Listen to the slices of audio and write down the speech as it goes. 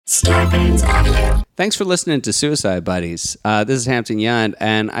Scarpins Avenue. Thanks for listening to Suicide Buddies. This is Hampton Yount,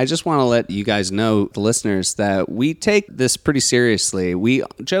 and I just want to let you guys know, the listeners, that we take this pretty seriously. We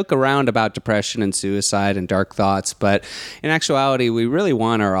joke around about depression and suicide and dark thoughts, but in actuality, we really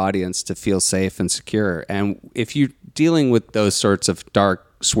want our audience to feel safe and secure. And if you're dealing with those sorts of dark,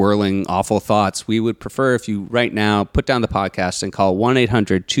 swirling, awful thoughts, we would prefer if you right now put down the podcast and call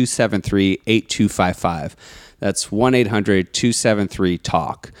 1-800-273-8255. That's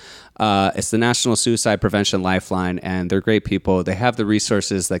 1-800-273-TALK. It's the National Suicide Prevention Lifeline, and they're great people. They have the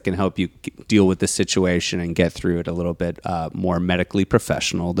resources that can help you deal with this situation and get through it a little bit more medically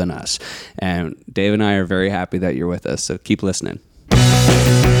professional than us. And Dave and I are very happy that you're with us, so keep listening.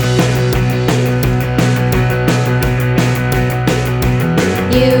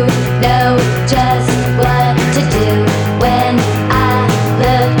 You know just what to do when I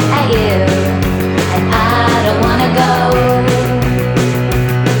look at you, and I don't wanna go.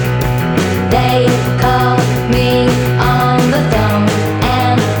 They call me on the phone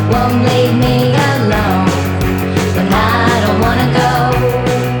and won't leave me alone when I don't wanna go.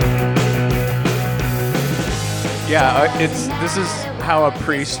 Yeah, this is how a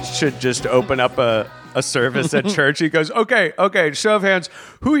priest should just open up a service at church. He goes, okay, show of hands.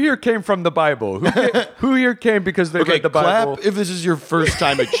 Who here came from the Bible? Who here came because they read the Bible? Clap if this is your first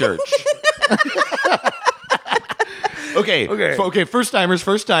time at church. Okay, first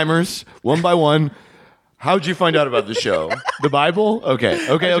timers, one by one. How'd you find out about the show? The Bible? Okay.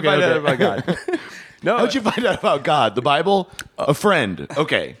 Find out about God. No. How'd you find out about God? The Bible? A friend.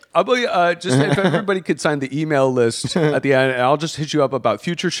 Okay. I'll be, just if everybody could sign the email list at the end, and I'll just hit you up about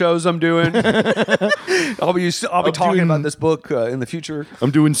future shows I'm doing. I'll be talking about this book in the future.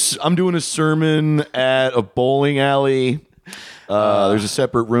 I'm doing a sermon at a bowling alley. There's a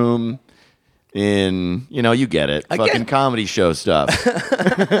separate room in, you get it. Fucking comedy show stuff.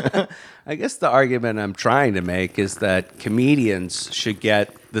 I guess the argument I'm trying to make is that comedians should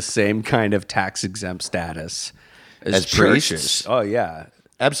get the same kind of tax-exempt status as priests? churches. Oh, yeah.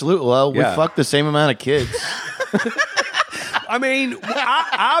 Absolutely. Well, we fuck the same amount of kids. I mean,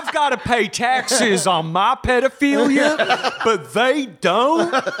 I've got to pay taxes on my pedophilia, but they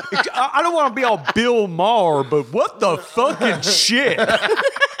don't. I don't want to be all Bill Maher, but what the fucking shit?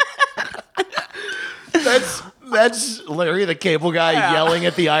 That's Larry the Cable Guy yelling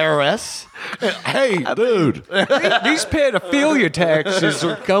at the IRS. Hey, dude. These pedophilia taxes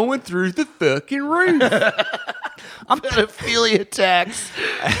are going through the fucking roof. Pedophilia tax.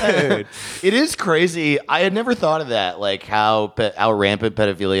 It is crazy. I had never thought of that, like how rampant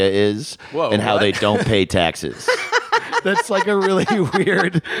pedophilia is and how they don't pay taxes. That's like a really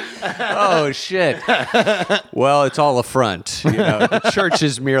weird... Oh, shit. Well, it's all a front. The church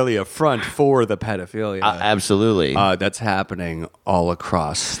is merely a front for the pedophilia. Absolutely. That's happening all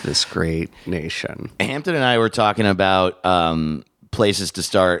across this great nation. Hampton and I were talking about places to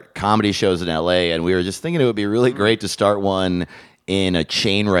start comedy shows in LA, and we were just thinking it would be really great to start one in a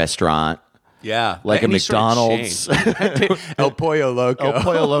chain restaurant. Yeah. Like any a McDonald's. El Pollo Loco. El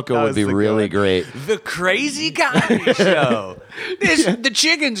Pollo Loco would be really great. The Crazy Comedy Show. The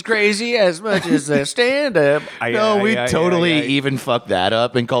chicken's crazy as much as the stand-up. No, we totally even fuck that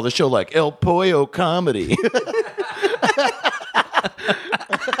up and call the show like El Pollo Comedy.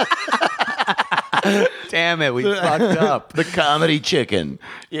 Damn it, we fucked up. The comedy chicken.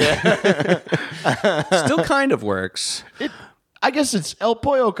 Yeah. Still kind of works. I guess it's El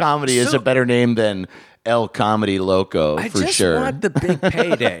Pollo Comedy is a better name than El Comedy Loco for sure. I just want the big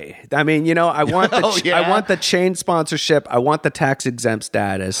payday. I mean, I want the I want the chain sponsorship. I want the tax exempt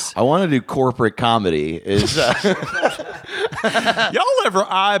status. I want to do corporate comedy. Y'all ever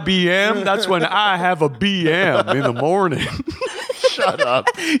IBM? That's when I have a BM in the morning. Shut up.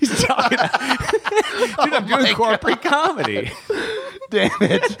 He's talking. Dude, I'm doing corporate comedy. Damn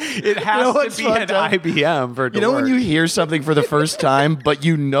it. It has to be an IBM for it to You know work. when you hear something for the first time, but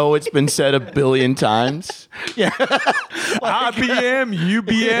it's been said a billion times? Yeah. IBM,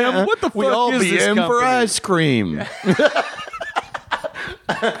 UBM, what the fuck we all is this BM for company? ice cream.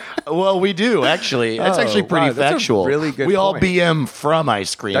 Well, we do, actually. That's actually pretty wow, that's a factual. really good we all point. BM from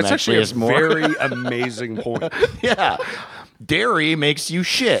ice cream. That's actually is a more. very amazing point. Yeah. Dairy makes you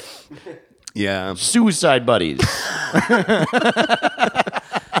shit. Yeah. Suicide buddies.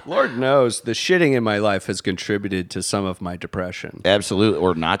 Lord knows the shitting in my life has contributed to some of my depression. Absolutely.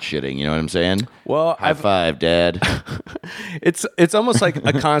 Or not shitting, you know what I'm saying? Well, High five, Dad. It's almost like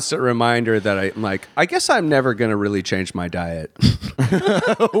a constant reminder that I'm like, I guess I'm never going to really change my diet.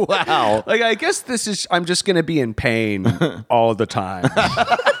 Wow. Like, I guess I'm just going to be in pain all the time.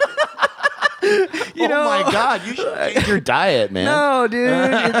 Oh my God, you should change your diet, man. No, dude.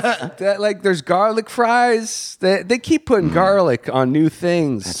 It's that, like, there's garlic fries. They keep putting garlic on new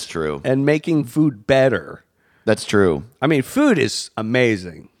things. That's true. And making food better. That's true. I mean, food is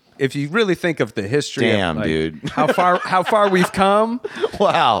amazing. If you really think of the history Damn, of, like, dude. how far we've come.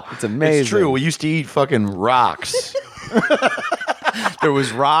 Wow. It's amazing. It's true. We used to eat fucking rocks. There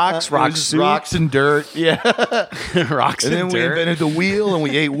was rocks soup. Rocks and dirt. Yeah. Rocks And then we invented the wheel and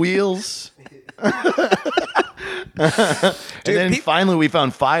we ate wheels. And then finally we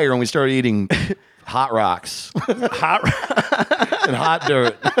found fire and we started eating hot rocks. And hot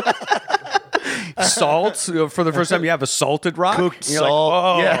dirt. Salt. For the first time, you have a salted rock. Cooked You're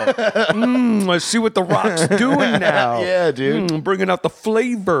salt. Like, Yeah. let's see what the rock's doing now. Yeah, dude. Bringing out the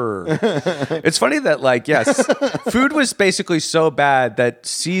flavor. It's funny that, like, yes, food was basically so bad that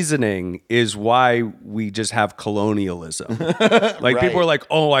seasoning is why we just have colonialism. Like, people are like,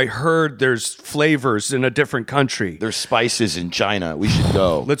 oh, I heard there's flavors in a different country. There's spices in China. We should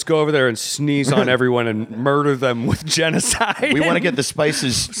go. Let's go over there and sneeze on everyone and murder them with genocide. We want to get the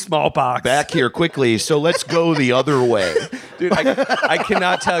spices smallpox back here quickly, so let's go the other way. Dude, I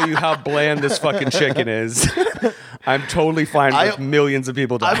cannot tell you how bland this fucking chicken is. I'm totally fine with millions of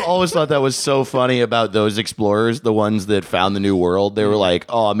people dying. I've always thought that was so funny about those explorers, the ones that found the New World. They were like,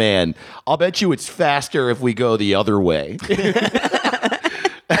 oh man, I'll bet you it's faster if we go the other way.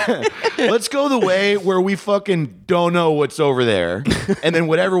 Let's go the way where we fucking don't know what's over there. And then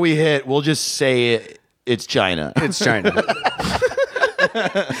whatever we hit, we'll just say it's China. It's China.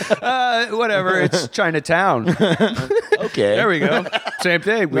 Whatever, it's Chinatown. Okay. There we go. Same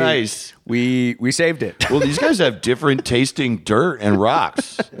thing. Nice. We saved it. Well, these guys have different tasting dirt and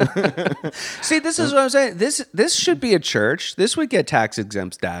rocks. See, this is what I'm saying. This should be a church. This would get tax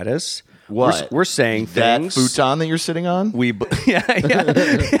exempt status. What? We're saying That things. futon that you're sitting on?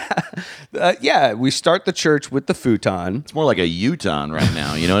 Yeah. We start the church with the futon. It's more like a Uton right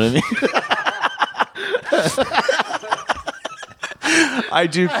now. You know what I mean? I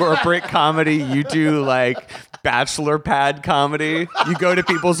do corporate comedy. You do like bachelor pad comedy. You go to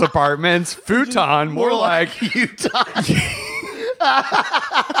people's apartments. Futon, more like Uton.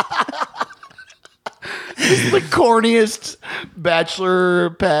 This is the corniest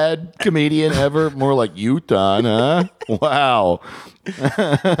bachelor pad comedian ever. More like Uton, huh? Wow.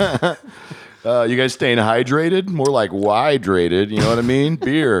 You guys staying hydrated? More like hydrated. You know what I mean?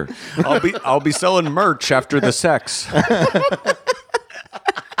 Beer. I'll be selling merch after the sex.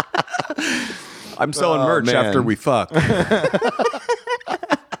 I'm selling merch man. after we fuck.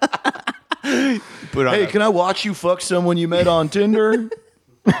 Hey, can I watch you fuck someone you met on Tinder?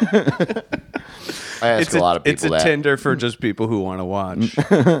 I ask a lot of people It's a that. Tinder for just people who want to watch.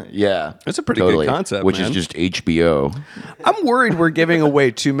 Yeah. That's a pretty good concept, Which man. is just HBO. I'm worried we're giving away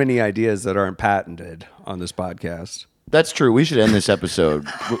too many ideas that aren't patented on this podcast. That's true. We should end this episode.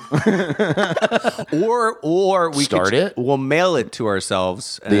 Or we Start it? We'll mail it to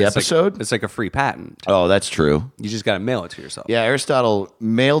ourselves. and The it's episode? it's like a free patent. Oh, that's true. You just got to mail it to yourself. Yeah, Aristotle,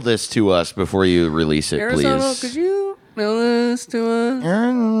 mail this to us before you release it, Aristotle, please. could you mail this to us?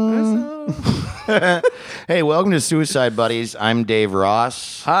 Hey, welcome to Suicide Buddies. I'm Dave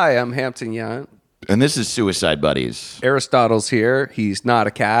Ross, Hi, I'm Hampton Yount. and this is Suicide Buddies. Aristotle's here. He's not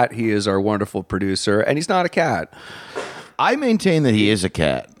a cat. He is our wonderful producer, and he's not a cat. I maintain that he is a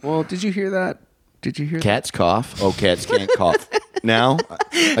cat. Well, did you hear that? Did you hear Cats cough. Oh, cats can't cough. Now,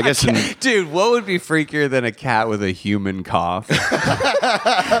 I guess in, that? Dude, what would be freakier than a cat with a human cough?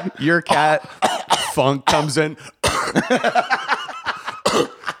 Your cat funk comes in.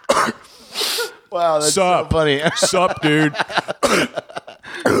 wow, that's Sup? so funny. Sup, dude?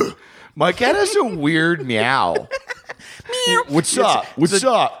 My cat has a weird meow. What's up? What's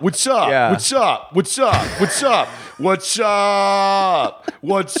up? What's up? Yeah. What's up? What's up? What's up? What's up?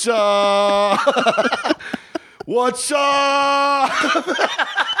 What's up? What's up?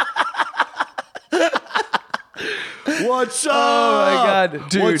 What's up? Oh my God,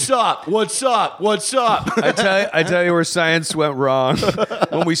 dude. What's up? What's up? What's up? I tell you where science went wrong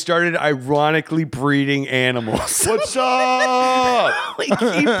when we started ironically breeding animals. What's up? We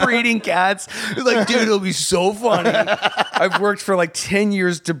keep breeding cats. It's like, dude, it'll be so funny. I've worked for like 10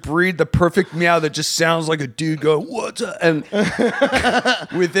 years to breed the perfect meow that just sounds like a dude going, what's up? And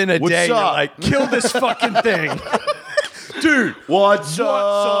within a day, you're up? like, kill this fucking thing. Dude, What's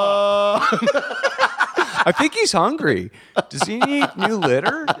up? I think he's hungry. Does he need new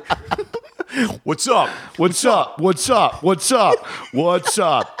litter? What's up? What's up? What's up? What's up? What's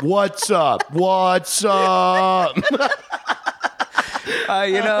up? What's up? What's up?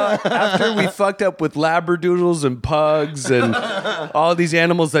 After we fucked up with labradoodles and pugs and all these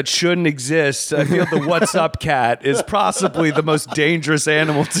animals that shouldn't exist, I feel the What's Up cat is possibly the most dangerous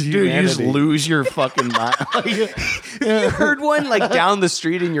animal to Dude, humanity. you just lose your fucking mind. You heard one like down the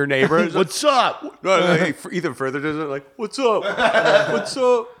street in your neighborhood? What's up? Either further does it like, what's up? What's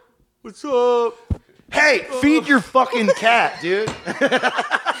up? What's up? Hey, feed your fucking cat, dude.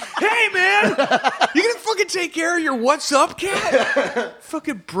 Hey, man, you gonna fucking take care of your What's Up cat?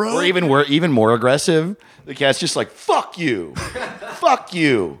 Fucking bro. Or even more aggressive. The cat's just like, fuck you. Fuck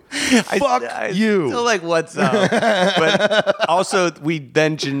you. Fuck you. Still like, what's up? But also, we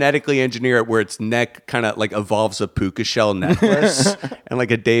then genetically engineer it where its neck kind of like evolves a puka shell necklace and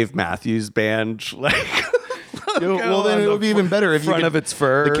like a Dave Matthews Band. Like, Dude, well, then it would be even better if front you could, of its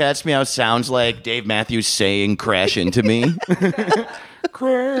fur. The cat's meow sounds like Dave Matthews saying "Crash into me."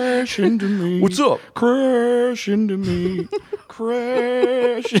 Crash into me. What's up? Crash into me.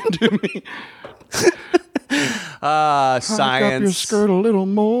 Crash into me. Science. Hike up your skirt a little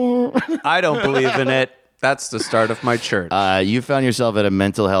more. I don't believe in it. That's the start of my church. You found yourself at a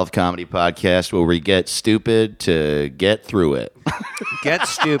mental health comedy podcast where we get stupid to get through it. Get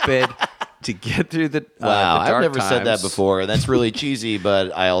stupid to get through the Wow, the dark I've never said that times. before. That's really cheesy,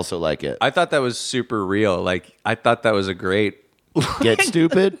 but I also like it. I thought that was super real. Like, I thought that was a great Get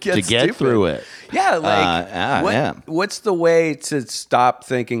stupid to get stupid. through it. Yeah, like what's the way to stop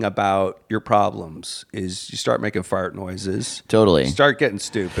thinking about your problems? Is you start making fart noises. Totally. Start getting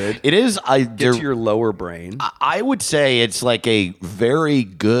stupid. It is. Get to your lower brain. I would say it's like a very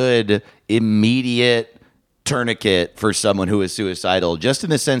good immediate tourniquet for someone who is suicidal, just in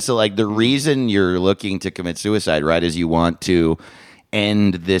the sense that like the reason you're looking to commit suicide, right, is you want to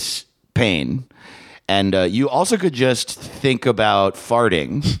end this pain. And you also could just think about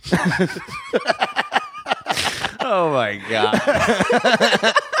farting. Oh my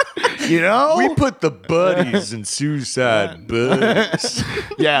god. You know? We put the buddies in suicide buddies.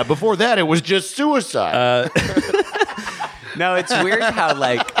 Yeah, before that it was just suicide. No, it's weird how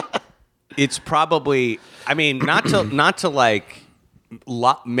like it's probably. I mean, not to like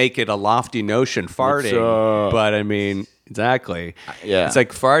make it a lofty notion farting, but I mean exactly. Yeah, it's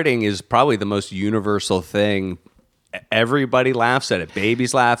like farting is probably the most universal thing. Everybody laughs at it.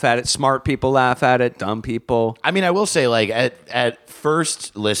 Babies laugh at it. Smart people laugh at it. Dumb people. I mean, I will say, like, at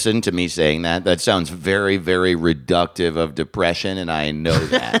first listen to me saying that sounds very, very reductive of depression, and I know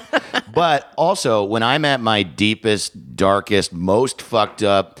that. But also, when I'm at my deepest, darkest, most fucked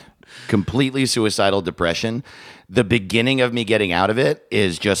up, completely suicidal depression, the beginning of me getting out of it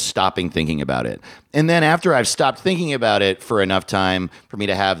is just stopping thinking about it. And then after I've stopped thinking about it for enough time for me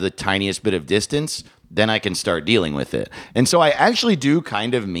to have the tiniest bit of distance, then I can start dealing with it. And so I actually do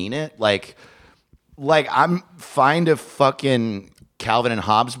kind of mean it. Like I'm find a fucking Calvin and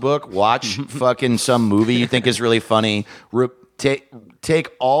Hobbes book, watch fucking some movie you think is really funny,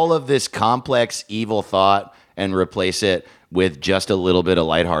 take all of this complex evil thought and replace it with just a little bit of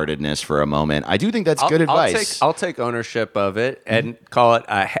lightheartedness for a moment. I do think that's good advice. I'll take ownership of it and call it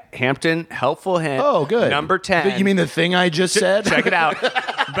a Hampton helpful hint. Oh, good. Number 10. You mean the thing I just said? Check it out.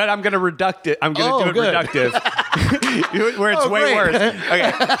 But I'm going to reduct it. I'm going to do it good. reductive. Where it's way great. worse.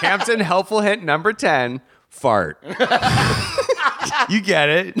 Okay. Hampton helpful hint number 10, fart. You get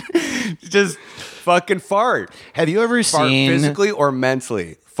it. Just fucking fart. Have you ever Fart seen... physically or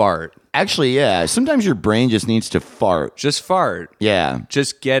mentally. Fart. Actually, yeah. Sometimes your brain just needs to fart. Just fart. Yeah.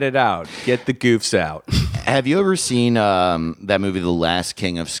 Just get it out. Get the goofs out. Have you ever seen that movie, The Last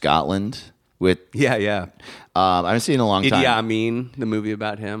King of Scotland? With Yeah. I haven't seen it in a long time. Idi Amin, the movie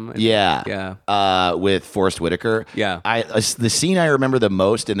about him. Yeah. With Forrest Whitaker. Yeah. The scene I remember the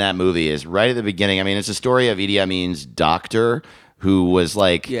most in that movie is right at the beginning. I mean, it's a story of Idi Amin's doctor who was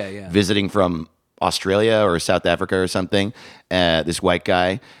like visiting from Australia or South Africa or something. This white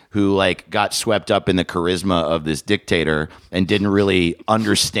guy who like got swept up in the charisma of this dictator and didn't really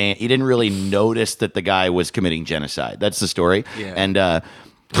understand. He didn't really notice that the guy was committing genocide. That's the story. Yeah. And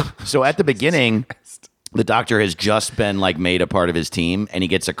so at the beginning, the doctor has just been like made a part of his team, and he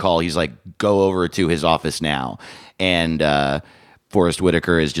gets a call. He's like, go over to his office now. And Forrest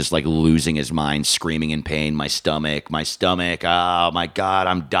Whitaker is just like losing his mind, screaming in pain. My stomach. Oh my God,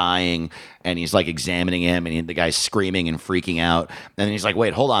 I'm dying. And he's like examining him, and the guy's screaming and freaking out. And then he's like,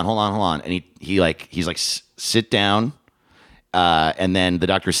 wait, hold on. And he's like, sit down. And then the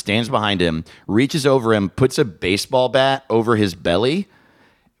doctor stands behind him, reaches over him, puts a baseball bat over his belly,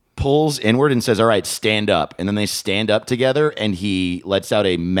 pulls inward and says, all right, stand up. And then they stand up together, and he lets out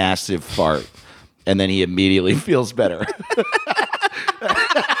a massive fart. And then he immediately feels better.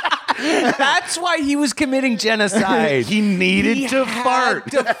 That's why he was committing genocide. He needed to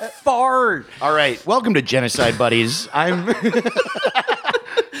fart. To fart. All right, welcome to Genocide Buddies. I'm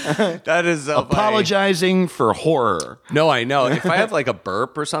That is so apologizing for horror. No, I know. If I have like a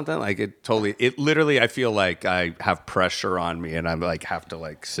burp or something, like it literally, I feel like I have pressure on me and I'm like have to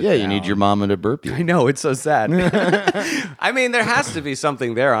like sit Yeah, you down. need your mama to burp you. I know, it's so sad. I mean, there has to be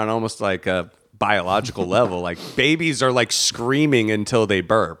something there on almost like a biological level. Like babies are like screaming until they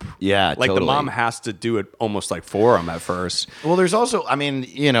burp. Yeah, like totally. the mom has to do it almost like for them at first. Well, there's also, I mean,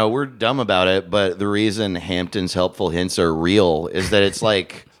 we're dumb about it, but the reason Hampton's helpful hints are real is that it's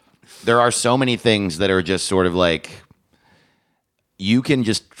like there are so many things that are just sort of like you can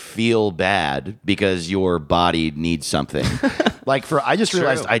just feel bad because your body needs something. I just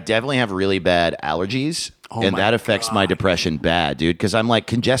realized I definitely have really bad allergies. And that affects my depression bad, dude, because I'm like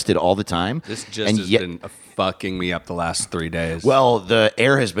congested all the time. This just has been fucking me up the last 3 days. Well, the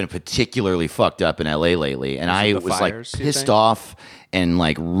air has been particularly fucked up in LA lately, and I was fires, like pissed off and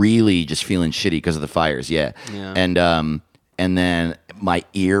like really just feeling shitty because of the fires. Yeah. And then my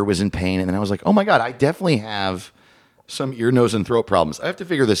ear was in pain, and then I was like, oh my God, I definitely have some ear, nose, and throat problems. I have to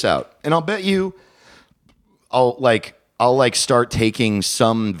figure this out. And I'll bet you I'll start taking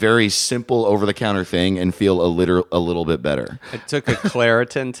some very simple over-the-counter thing and feel a little bit better. I took a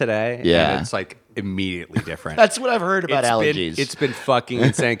Claritin today. Yeah. And it's like immediately different. That's what I've heard about allergies. It's been fucking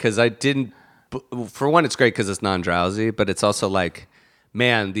insane because I didn't. For one, it's great because it's non-drowsy, but it's also like,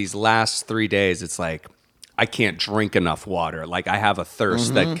 man, these last 3 days, it's like I can't drink enough water. Like I have a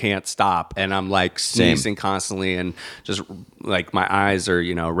thirst that can't stop, and I'm like sneezing constantly, and just like my eyes are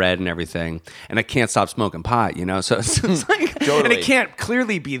red and everything, and I can't stop smoking pot. So it's like, Totally. and it can't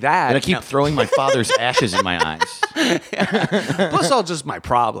clearly be that. And I keep throwing my father's ashes in my eyes. Plus all just my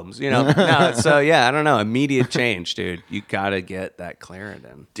problems. No, so yeah, I don't know. Immediate change, dude. You gotta get that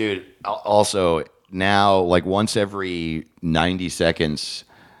Claritin, Dude, also now like once every 90 seconds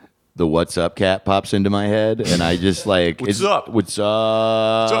the "What's up" cat pops into my head, and I just like What's up? What's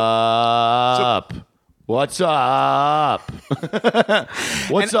up? What's up?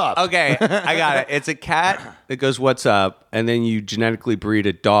 What's up? Okay, I got it. It's a cat that goes, "What's up?" And then you genetically breed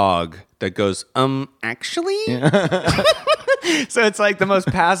a dog that goes, actually? So it's like the most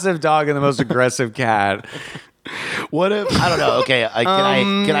passive dog and the most aggressive cat. What if I don't know? Okay,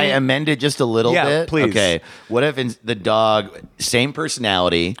 can I amend it just a little Yeah, bit? please. Okay, what if the dog same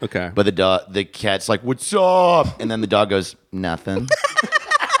personality? Okay. but the cat's like, "What's up?" and then the dog goes, "Nothing."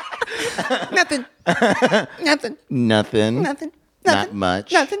 Nothing. Nothing. Nothing. Nothing. Not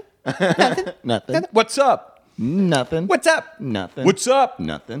much. Nothing. Nothing. What's up? Nothing. What's up? Nothing. What's up?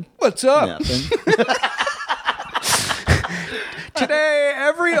 Nothing. What's up? Nothing. Today,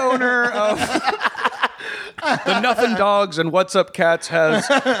 every owner of the Nothing Dogs and What's Up Cats has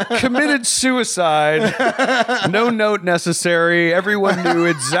committed suicide. No note necessary. Everyone knew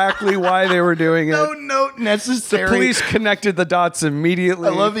exactly why they were doing it. No note necessary. The police connected the dots immediately.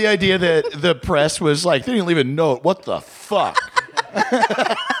 I love the idea that the press was like, they didn't leave a note. What the fuck?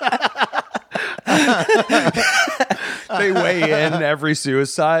 They weigh in every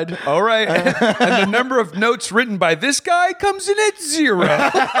suicide. All right. And the number of notes written by this guy comes in at 0.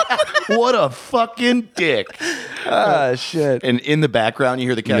 What a fucking dick. Ah, shit. And in the background, you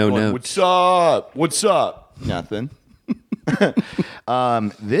hear the cat No going, notes. "What's up? What's up?" Nothing.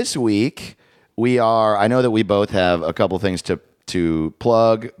 This week, I know that we both have a couple things to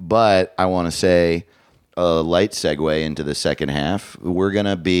plug, but I want to say a light segue into the second half.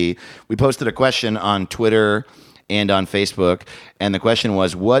 We posted a question on Twitter and on Facebook, and the question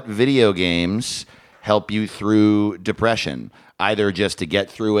was, what video games help you through depression, either just to get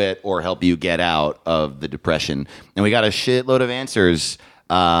through it or help you get out of the depression? And we got a shitload of answers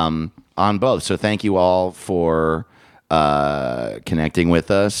on both. So thank you all for connecting with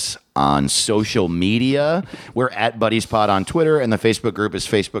us on social media. We're at BuddiesPod on Twitter, and the Facebook group is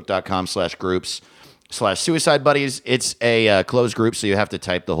facebook.com/groups/Suicide Buddies. It's a closed group, so you have to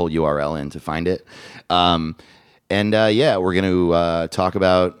type the whole URL in to find it. We're going to talk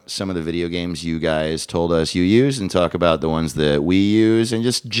about some of the video games you guys told us you use, and talk about the ones that we use, and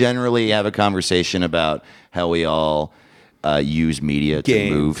just generally have a conversation about how we all use media to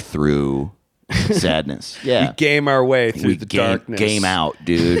move through sadness. Yeah. We game our way through the darkness. Game out,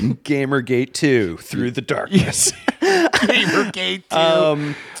 dude. Gamergate 2, through the darkness. Gamergate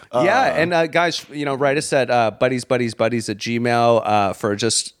 2. Yeah, and guys, write us at buddies at Gmail for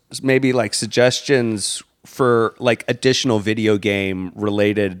just maybe like suggestions for like additional video game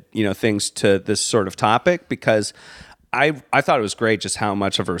related, things to this sort of topic, because I thought it was great just how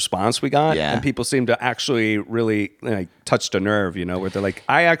much of a response we got. Yeah. And people seemed to actually really like touched a nerve, where they're like,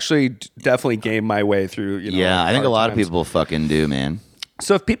 I actually definitely game my way through, Yeah, I think a hard lot of times. people fucking do, man.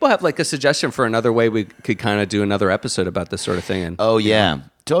 So if people have like a suggestion for another way we could kind of do another episode about this sort of thing. And Oh yeah,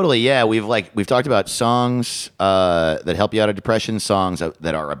 totally. Yeah, we've talked about songs that help you out of depression, songs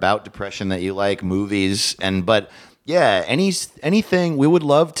that are about depression that you like, movies, but yeah, anything. We would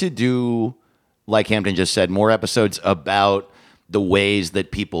love to do, like Hampton just said, more episodes about the ways that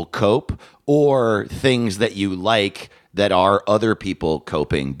people cope or things that you like that are other people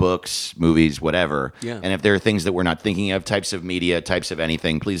coping, books, movies, whatever. Yeah. And if there are things that we're not thinking of, types of media, types of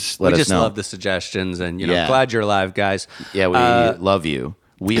anything, please let we us just know. love the suggestions, and Yeah. glad you're alive, guys. Yeah, we love you.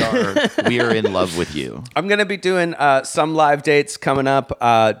 We are in love with you. I'm going to be doing some live dates coming up.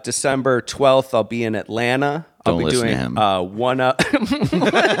 December 12th, I'll be in Atlanta. I'll Don't be listen doing to him. One Up. Don't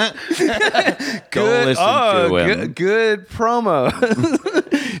listen to him. Good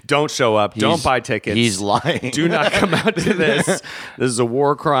promo. Don't show up. Don't buy tickets. He's lying. Do not come out to this. This is a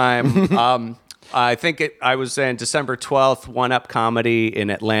war crime. I think I was saying December 12th, One Up Comedy in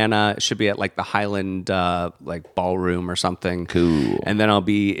Atlanta. It should be at like the Highland like ballroom or something. Cool. And then I'll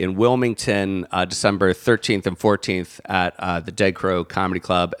be in Wilmington December 13th and 14th at the Dead Crow Comedy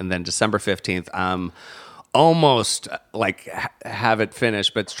Club. And then December 15th, I'm almost like have it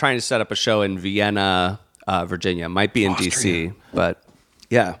finished, but trying to set up a show in Vienna, Virginia. Might be in DC, but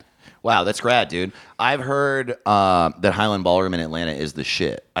yeah. Wow, that's rad, dude. I've heard that Highland Ballroom in Atlanta is the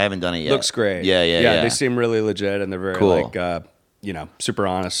shit. I haven't done it yet. Looks great. Yeah. They seem really legit, and they're very Cool. super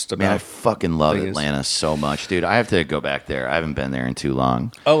honest about. Man, I fucking love things. Atlanta so much, dude. I have to go back there. I haven't been there in too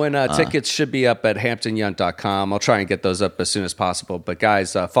long. Oh, and tickets should be up at hamptonyunt.com. I'll try and get those up as soon as possible. But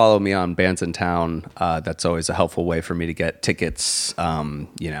guys, follow me on Bands in Town. That's always a helpful way for me to get tickets,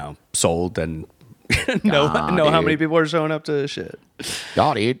 sold and know how dude. many people are showing up to shit.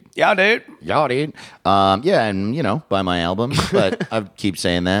 Y'all, dude. Yeah, dude. Y'all, dude. Yeah, and, buy my album. But I keep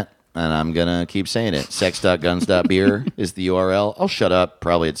saying that, and I'm going to keep saying it. Sex.guns.beer is the URL. I'll shut up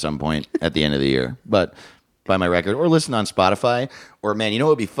probably at some point at the end of the year. But buy my record or listen on Spotify. Or, man, you know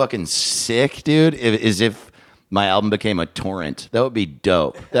what would be fucking sick, dude? Is if my album became a torrent. That would be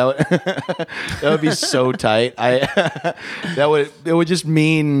dope. That would be so tight. It would just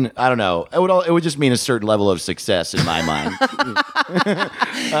mean, I don't know. It would just mean a certain level of success in my mind.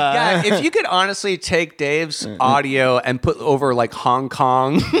 Yeah, if you could honestly take Dave's audio and put over like Hong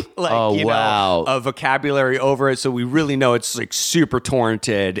Kong, wow. a vocabulary over it, so we really know it's like super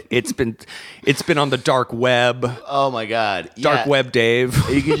torrented. It's been on the dark web. Oh my god. Dark web Dave.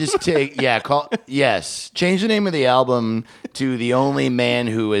 You could just take change the name of the album to The Only Man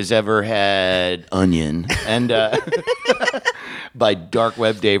Who Has Ever Had Onion and by Dark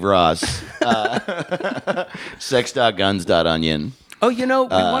Web Dave Ross. Sex.guns.onion. Oh, we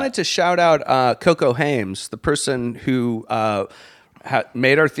wanted to shout out Coco Hames, the person who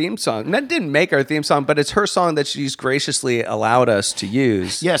made our theme song. That didn't make our theme song, but it's her song that she's graciously allowed us to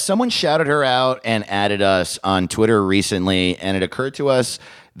use. Yeah, someone shouted her out and added us on Twitter recently, and it occurred to us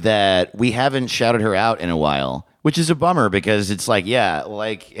that we haven't shouted her out in a while, which is a bummer because it's like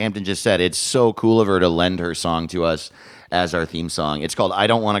Hampton just said, it's so cool of her to lend her song to us as our theme song. It's called I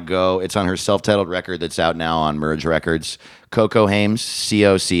Don't Want to Go. It's on her self-titled record that's out now on Merge Records. Coco Hames,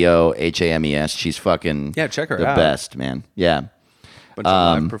 CocoHames. She's fucking check her the out. best, man. Yeah. Bunch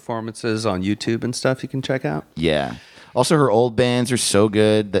of live performances on YouTube and stuff you can check out. Yeah. Also, her old bands are so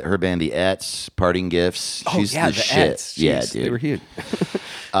good. That her band, the Ets, Parting Gifts. She's the shit. Ets. Yeah, Jeez, dude. They were huge.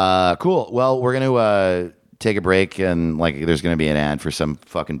 Cool. Well, we're gonna take a break, and there's gonna be an ad for some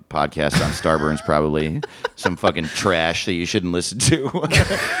fucking podcast on Starburns, probably some fucking trash that you shouldn't listen to.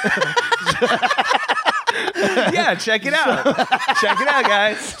 Yeah, check it out. Check it out,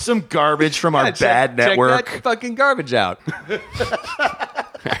 guys. Some garbage from our bad network. Check that fucking garbage out.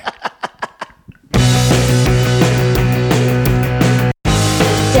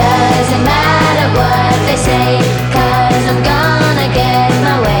 Doesn't matter what they say, 'cause I'm gonna get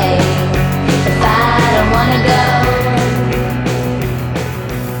my way. If I don't wanna go,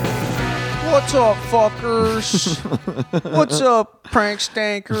 What's up, fuckers? What's up, prank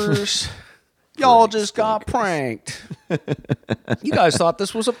stankers? Y'all just got pranked. You guys thought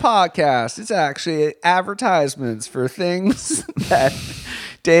this was a podcast. It's actually advertisements for things that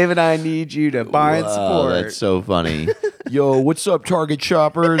Dave and I need you to buy and Oh, support. that's so funny. Yo, what's up, Target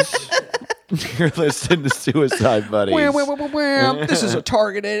shoppers? You're listening to Suicide Buddies. Wham, wham, wham, wham, wham. This is a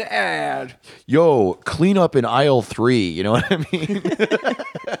targeted ad. Yo, clean up in aisle 3. You know what I mean?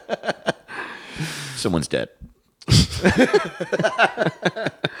 Someone's dead.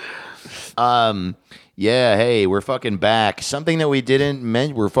 Yeah, hey, we're fucking back. Something that we didn't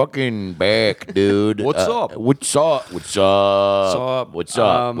mention. We're fucking back, dude. What's up? What's up? What's up? What's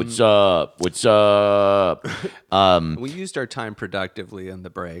up? What's up? What's up? We used our time productively in the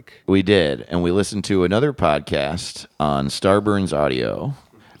break. We did, and we listened to another podcast on Starburns Audio,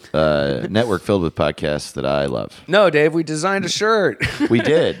 network filled with podcasts that I love. No, Dave, we designed a shirt. We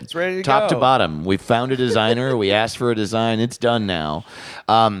did. It's ready to Top go. to bottom. We found a designer. We asked for a design. It's done now.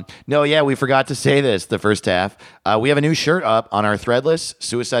 We forgot to say this the first half. We have a new shirt up on our Threadless,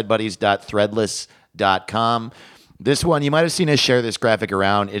 suicidebuddies.threadless.com. This one, you might have seen us share this graphic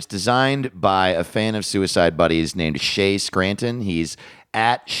around. It's designed by a fan of Suicide Buddies named Shay Scranton. He's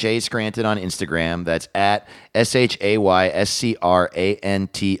at Shay Scranton on Instagram. That's at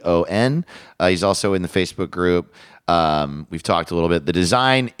ShaysCranton. He's also in the Facebook group. We've talked a little bit. The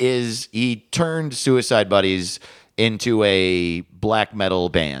design is he turned Suicide Buddies into a black metal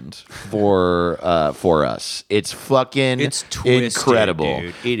band for us. It's fucking incredible.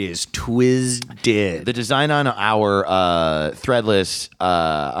 Dude. It is twisted. The design on our Threadless,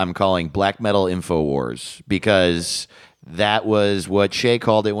 I'm calling Black Metal InfoWars because that was what Shay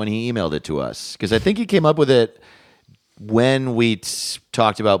called it when he emailed it to us. Because I think he came up with it when we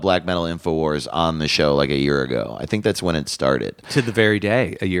talked about Black Metal InfoWars on the show like a year ago. I think that's when it started. To the very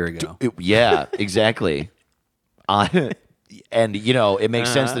day a year ago. Yeah, exactly. And, it makes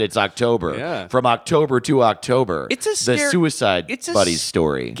sense that it's October. Yeah. From October to October. It's a the Suicide Buddies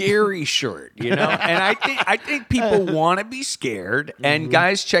story. Scary shirt, And I think people want to be scared. And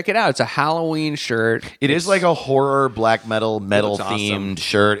guys, check it out. It's a Halloween shirt. It is like a horror black metal looks themed awesome.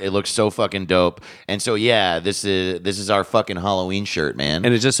 shirt. It looks so fucking dope. And so this is our fucking Halloween shirt, man.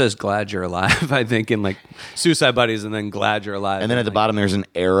 And it just says "Glad You're Alive." I think in like Suicide Buddies, and then "Glad You're Alive." And then at the bottom there's an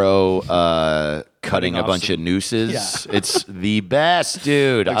arrow cutting a off bunch some- of nooses. Yeah. It's the best,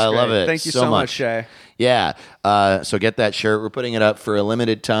 dude. I love great. it. Thank you so much, Shay. Yeah. So get that shirt. We're putting it up for a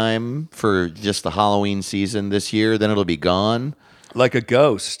limited time for just the Halloween season this year. Then it'll be gone. like a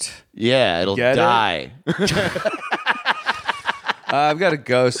ghost. Yeah, it'll Get it? die. I've got a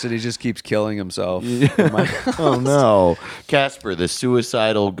ghost, and he just keeps killing himself. Oh no, Casper, the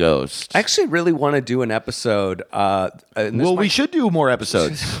suicidal ghost. I actually really want to do an episode. We should do more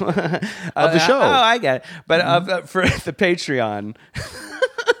episodes of the show. Oh, I get it. But for the Patreon,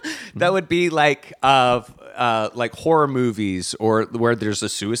 that would be like horror movies or where there's a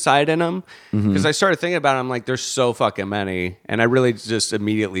suicide in them. Because I started thinking about it, I'm like, there's so fucking many. And I really just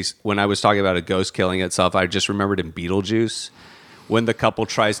immediately, when I was talking about a ghost killing itself, I just remembered in Beetlejuice. When the couple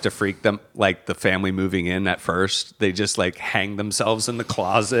tries to freak them, like the family moving in at first, they just like hang themselves in the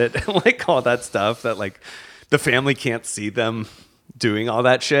closet and like all that stuff that like the family can't see them doing all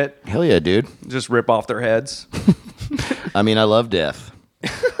that shit. Hell yeah, dude. Just rip off their heads. I mean, I love death.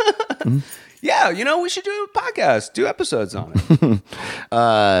 Yeah, we should do a podcast, do episodes on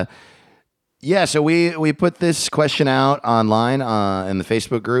it. Yeah, so we put this question out online in the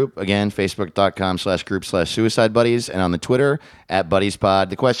Facebook group. Again, facebook.com/group/suicide buddies, and on the Twitter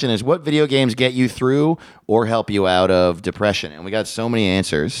 @BuddiesPod. The question is, what video games get you through or help you out of depression? And we got so many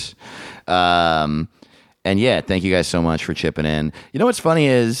answers. And yeah, thank you guys so much for chipping in. You know what's funny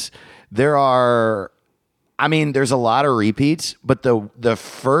is there's a lot of repeats, but the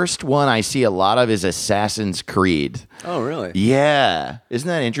first one I see a lot of is Assassin's Creed. Oh, really? Yeah. Isn't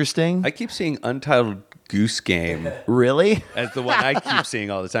that interesting? I keep seeing Untitled Goose Game Really? as the one I keep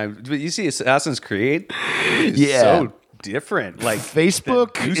seeing all the time. But you see Assassin's Creed? It's Yeah. so different. Like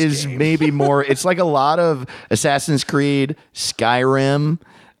Facebook than Goose is Game. maybe more, it's like a lot of Assassin's Creed, Skyrim,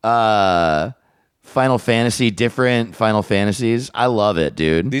 Final Fantasy, different Final Fantasies. I love it,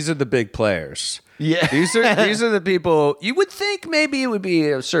 dude. These are the big players. Yeah. These are the people you would think maybe it would be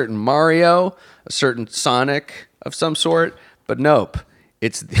a certain Mario, a certain Sonic of some sort, but nope.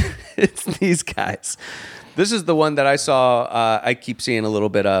 It's these guys. This is the one that I saw. I keep seeing a little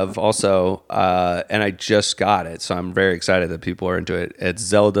bit of also, and I just got it, so I'm very excited that people are into it. It's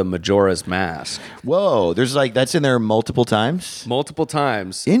Zelda Majora's Mask, Whoa, there's that's in there multiple times? multiple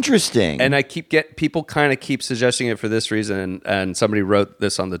times. Interesting. And I people kind of keep suggesting it for this reason. And somebody wrote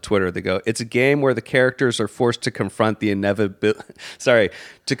this on the Twitter. They go, "It's a game where the characters are forced to confront the inevitability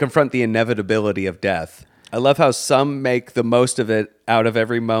of death. I love how some make the most of it out of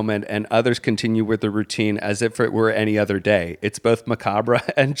every moment, and others continue with the routine as if it were any other day. It's both macabre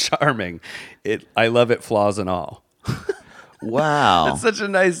and charming. I love it, flaws and all." Wow. It's such a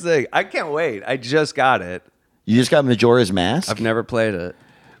nice thing. I can't wait. I just got it. You just got Majora's Mask? I've never played it.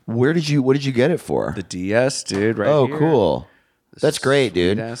 What did you get it for? The DS, dude. Right Oh, here. cool. That's great,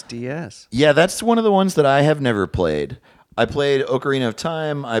 dude. Sweet-ass DS. Yeah, that's one of the ones that I have never played. I played Ocarina of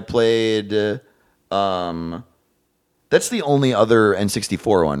Time. I played. That's the only other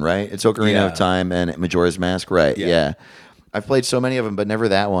N64 one, right? It's Ocarina of Time and Majora's Mask, right? Yeah. I've played so many of them, but never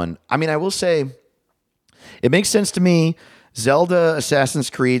that one. I mean, I will say, it makes sense to me. Zelda, Assassin's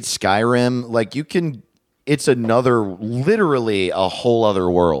Creed, Skyrim, like it's literally a whole other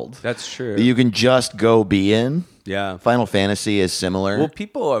world. That's true. That you can just go be in. Yeah. Final Fantasy is similar. Well,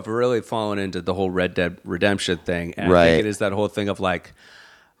 people have really fallen into the whole Red Dead Redemption thing. And Right. I think it is that whole thing of like,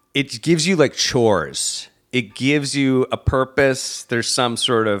 it gives you like chores. It gives you a purpose. There's some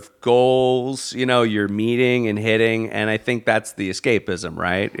sort of goals, you're meeting and hitting. And I think that's the escapism,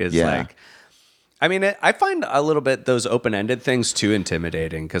 right? Like, I mean, I find a little bit those open-ended things too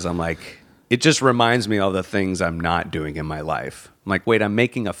intimidating because I'm like, it just reminds me of all the things I'm not doing in my life. I'm like, wait, I'm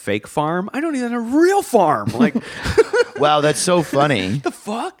making a fake farm? I don't need a real farm. Like, wow, that's so funny. the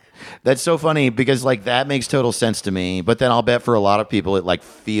fuck? That's so funny because like that makes total sense to me. But then I'll bet for a lot of people it like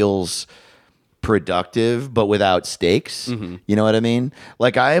feels productive but without stakes. Mm-hmm. You know what I mean?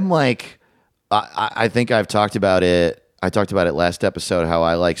 Like I'm like I think I've talked about it. I talked about it last episode how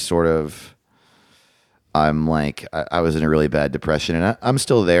I like sort of I'm like I was in a really bad depression and I'm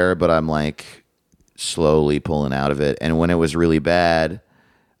still there, but I'm like slowly pulling out of it. And when it was really bad,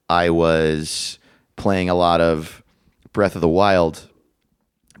 I was playing a lot of Breath of the Wild,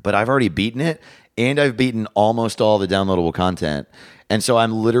 but I've already beaten it and I've beaten almost all the downloadable content. And so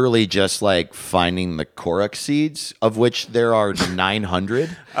I'm literally just like finding the Korok seeds, of which there are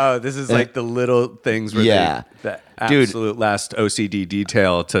 900. Oh, this is like the little things where the absolute last OCD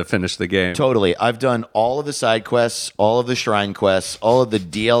detail to finish the game. Totally. I've done all of the side quests, all of the shrine quests, all of the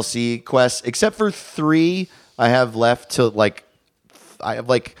DLC quests, except for 3 I have left to like, I have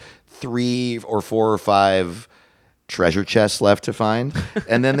like 3 or 4 or 5 treasure chests left to find.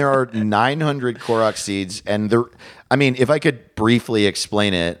 And then there are 900 Korok seeds. And I mean, if I could briefly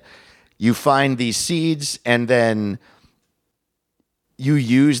explain it, you find these seeds and then you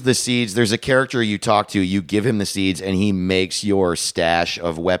use the seeds. There's a character you talk to, you give him the seeds and he makes your stash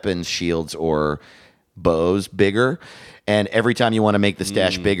of weapons, shields, or bows bigger. And every time you want to make the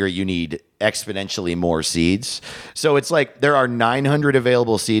stash bigger, you need exponentially more seeds. So it's like there are 900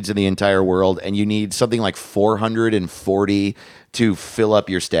 available seeds in the entire world, and you need something like 440 to fill up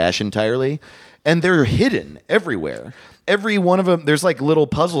your stash entirely. And they're hidden everywhere. Every one of them, there's like little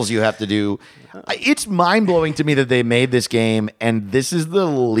puzzles you have to do. It's mind-blowing to me that they made this game, and this is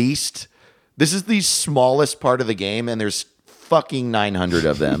the smallest part of the game, and there's fucking 900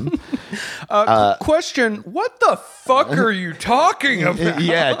 of them. Question, what the fuck are you talking about?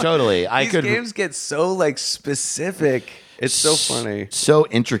 Yeah, totally. These games get so like specific. It's so funny. So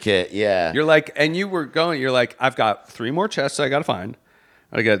intricate, yeah. You're like, and you're like, I've got 3 more chests I got to find.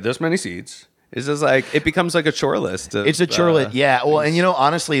 I got this many seeds. It's just like, it becomes like a chore list. It's a chore list, yeah. Well, and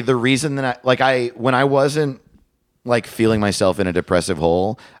honestly, the reason that when I wasn't like feeling myself in a depressive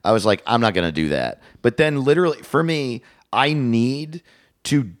hole, I was like, I'm not going to do that. But then literally, for me, I need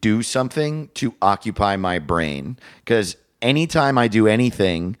to do something to occupy my brain because anytime I do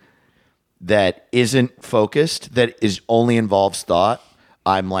anything that isn't focused, that only involves thought,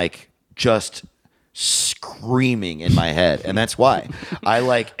 I'm like just screaming in my head. And that's why I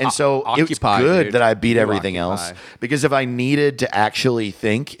like, and so it's good dude. that I beat everything else because if I needed to actually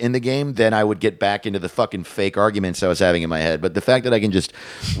think in the game, then I would get back into the fucking fake arguments I was having in my head. But the fact that I can just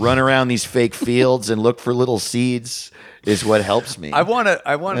run around these fake fields and look for little seeds is what helps me. I want to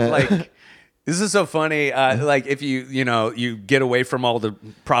like, this is so funny. Like if you get away from all the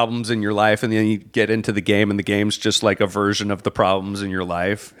problems in your life and then you get into the game and the game's just like a version of the problems in your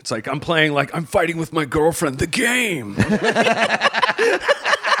life. It's like, I'm fighting with my girlfriend, the game. Listen,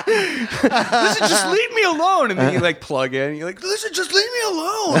 just leave me alone. And then you like plug in and you're like, listen, just leave me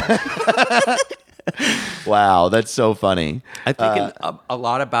alone. Wow. That's so funny. I think a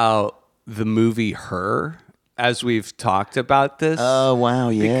lot about the movie Her, as we've talked about this. Oh, wow,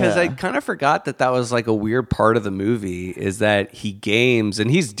 yeah. Because I kind of forgot that was like a weird part of the movie is that he games and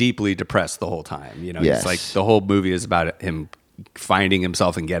he's deeply depressed the whole time. Yes. It's like the whole movie is about him finding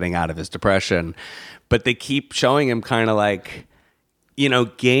himself and getting out of his depression. But they keep showing him kind of like,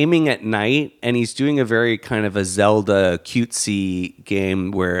 gaming at night. And he's doing a very kind of a Zelda cutesy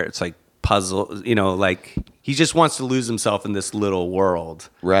game where it's like puzzle, like he just wants to lose himself in this little world.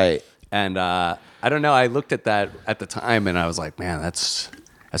 Right. And I don't know. I looked at that at the time, and I was like, "Man, that's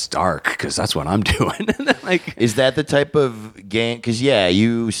dark," because that's what I'm doing. And then, like, is that the type of game? Because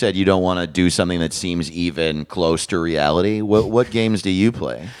you said you don't want to do something that seems even close to reality. What games do you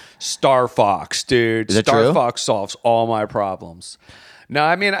play? Star Fox, dude. Is that Star true? Fox solves all my problems. No,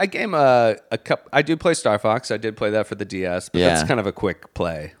 I mean I game a cup. I do play Star Fox. I did play that for the DS, but that's kind of a quick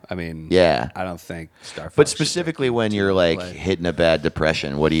play. I mean, I don't think Star Fox. But specifically when you're like hitting a bad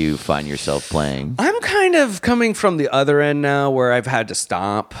depression, what do you find yourself playing? I'm kind of coming from the other end now, where I've had to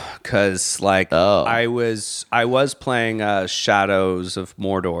stop because I was playing Shadows of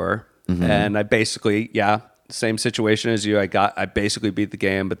Mordor, and I basically same situation as you. I basically beat the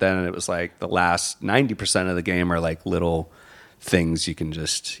game, but then it was like the last 90% of the game are like little things you can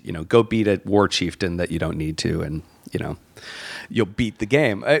just, go beat a war chieftain that you don't need to, and, you'll beat the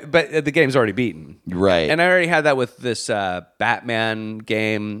game. But the game's already beaten. Right. And I already had that with this Batman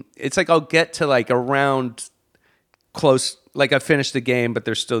game. It's like I'll get to like around close, like I finished the game, but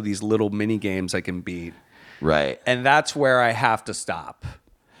there's still these little mini games I can beat. Right. And that's where I have to stop.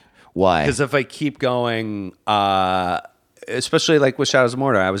 Why? Because if I keep going, especially like with Shadows of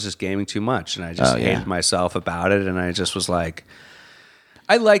Mordor, I was just gaming too much, and I just hated myself about it. And I just was like,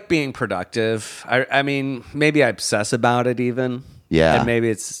 I like being productive. I mean, maybe I obsess about it even. Yeah. And maybe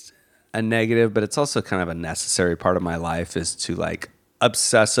it's a negative, but it's also kind of a necessary part of my life is to like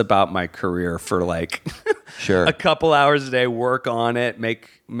obsess about my career for like a couple hours a day, work on it, make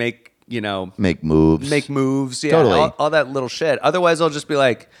moves. Yeah. Totally. All that little shit. Otherwise, I'll just be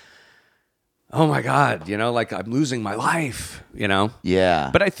like, oh my God, like I'm losing my life, Yeah.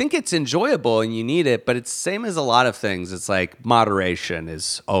 But I think it's enjoyable and you need it, but it's same as a lot of things. It's like moderation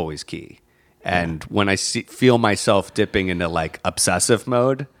is always key. And when I feel myself dipping into like obsessive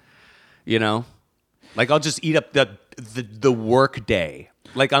mode, like I'll just eat up the work day.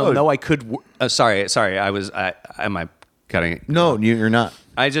 Like I'll know I could, sorry. Am I cutting it? No, you're not.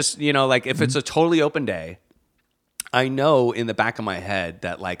 I just, like if it's a totally open day, I know in the back of my head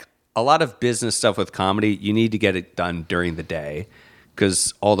that like, a lot of business stuff with comedy, you need to get it done during the day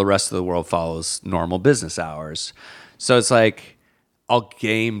because all the rest of the world follows normal business hours. So it's like I'll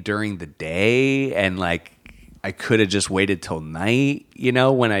game during the day, and like I could have just waited till night,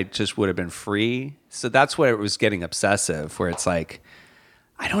 when I just would have been free. So that's where it was getting obsessive, where it's like,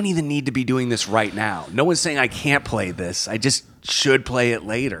 I don't even need to be doing this right now. No one's saying I can't play this. I just should play it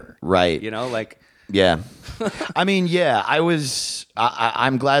later. Right. Yeah. I mean,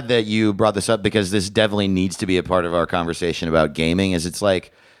 I'm glad that you brought this up because this definitely needs to be a part of our conversation about gaming. It's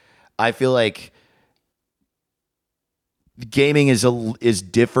like, I feel like gaming is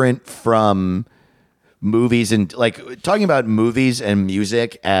different from movies, and like talking about movies and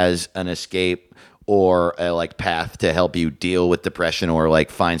music as an escape or a like path to help you deal with depression, or like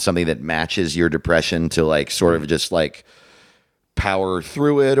find something that matches your depression to like sort of just like power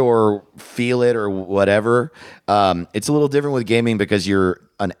through it or feel it or whatever. It's a little different with gaming because you're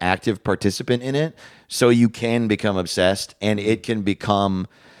an active participant in it. So you can become obsessed, and it can become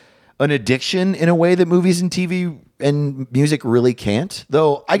an addiction in a way that movies and TV and music really can't.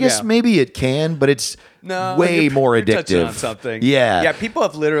 Though I guess maybe it can, but it's way more addictive. Touching on something. Yeah. Yeah, people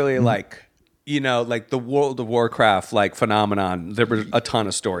have literally like, like the World of Warcraft like phenomenon. There were a ton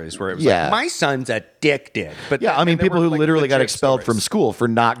of stories where it was like, my son's addicted. But I mean, people who literally got expelled from school for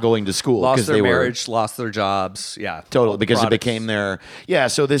not going to school lost because their they marriage, lost their jobs. Yeah, totally, because it became their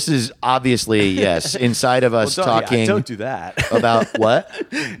So this is obviously inside of us talking. Don't do that. About what?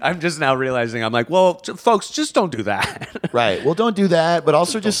 I'm just now realizing. I'm like, well, folks, just don't do that. Right. Well, don't do that, but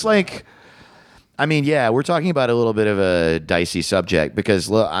also just like. I mean, we're talking about a little bit of a dicey subject because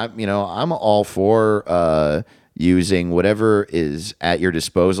look, I'm all for using whatever is at your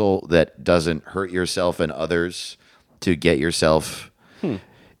disposal that doesn't hurt yourself and others to get yourself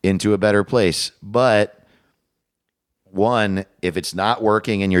into a better place. But one, if it's not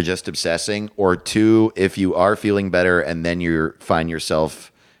working and you're just obsessing, or two, if you are feeling better and then you find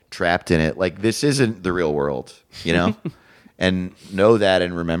yourself trapped in it, like this isn't the real world, and know that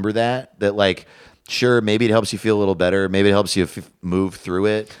and remember that like. Sure, maybe it helps you feel a little better. Maybe it helps you move through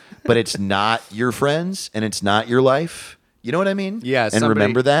it. But it's not your friends and it's not your life. You know what I mean? Yeah. And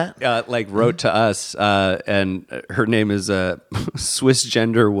remember that? Wrote to us, and her name is a Swiss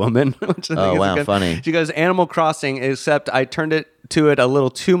gender woman. Which I think wow, funny. She goes, Animal Crossing, except I turned it to it a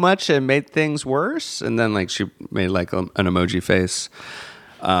little too much and made things worse. And then like she made like an emoji face.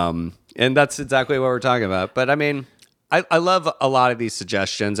 And that's exactly what we're talking about. But I mean, I love a lot of these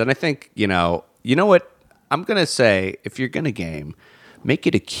suggestions. And I think, you know what? I'm going to say, if you're going to game, make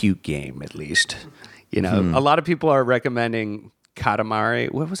it a cute game at least. A lot of people are recommending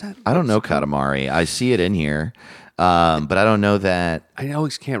Katamari. What was that? I don't know Katamari. I see it in here, but I don't know that. I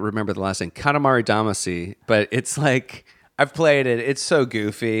always can't remember the last name. Katamari Damacy. But it's like, I've played it. It's so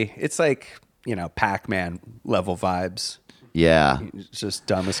goofy. It's like, Pac-Man level vibes. Yeah. It's just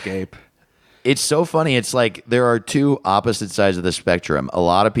dumb escape. It's so funny. It's like there are two opposite sides of the spectrum. A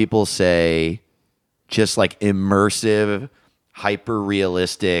lot of people say just like immersive, hyper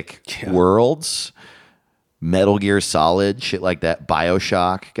realistic worlds, Metal Gear Solid, shit like that,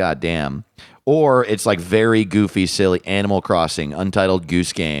 BioShock, goddamn. Or it's like very goofy, silly Animal Crossing, Untitled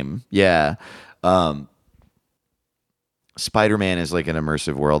Goose Game. Yeah. Spider-Man is like an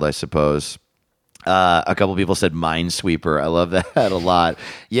immersive world, I suppose. A couple people said Minesweeper. I love that a lot.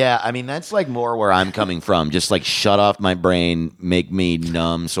 Yeah, I mean, that's like more where I'm coming from. Just like shut off my brain, make me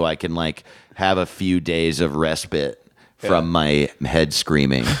numb so I can like have a few days of respite from my head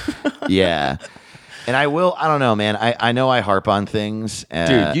screaming. Yeah. And I don't know, man. I know I harp on things.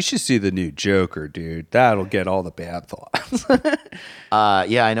 Dude, you should see the new Joker, dude. That'll get all the bad thoughts.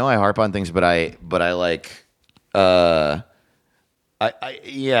 Yeah, I know I harp on things, but I like,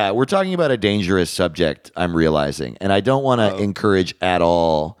 yeah, we're talking about a dangerous subject, I'm realizing. And I don't want to encourage at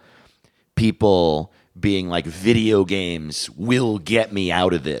all people being like, video games will get me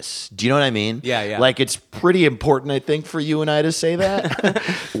out of this. Do you know what I mean? Yeah. Like, it's pretty important, I think, for you and I to say that.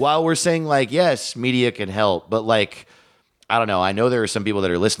 While we're saying, like, yes, media can help. But, like, I don't know. I know there are some people that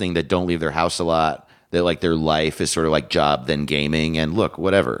are listening that don't leave their house a lot. That, like, their life is sort of like job, then gaming. And look,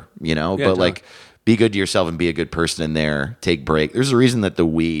 whatever, you know? Yeah, but, totally. like, be good to yourself and be a good person in there. Take break. There's a reason that the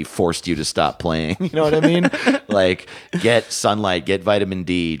Wii forced you to stop playing. You know what I mean? Like, get sunlight, get vitamin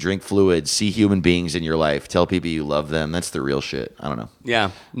D, drink fluids, see human beings in your life. Tell people you love them. That's the real shit. I don't know. Yeah.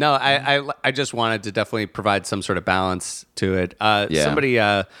 No, I just wanted to definitely provide some sort of balance to it. Yeah. Somebody,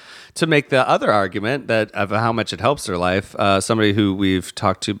 to make the other argument that of how much it helps their life, somebody who we've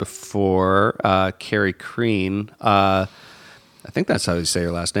talked to before, Carrie Crean, I think that's how you say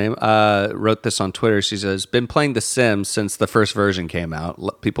her last name, wrote this on Twitter. She says, been playing The Sims since the first version came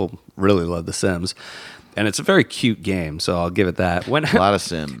out. People really love The Sims. And it's a very cute game, so I'll give it that. A lot of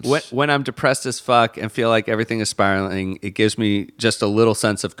Sims. When I'm depressed as fuck and feel like everything is spiraling, it gives me just a little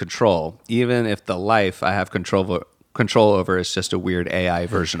sense of control, even if the life I have control over is just a weird AI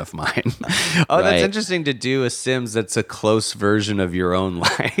version of mine. Right. That's interesting to do a Sims that's a close version of your own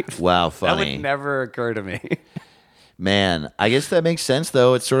life. Wow, That funny. would never occur to me. Man, I guess that makes sense,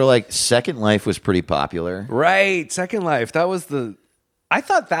 though. It's sort of like Second Life was pretty popular. Right. Second Life. I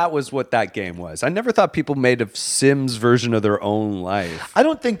thought that was what that game was. I never thought people made a Sims version of their own life. I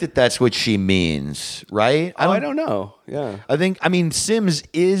don't think that that's what she means, right? I don't know. Yeah. I mean, Sims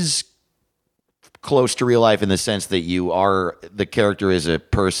is close to real life in the sense that the character is a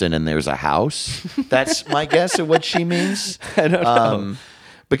person and there's a house. That's my guess of what she means. I don't know.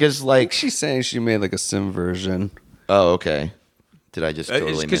 Because, like, She's saying she made like a Sim version. oh, okay. Did I just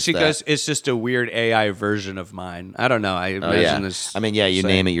totally miss she that? goes, it's just a weird AI version of mine. I don't know. I Oh, imagine yeah. this. I mean, yeah, you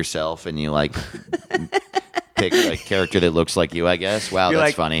name it yourself and you, like, pick a character that looks like you, I guess. Wow, You're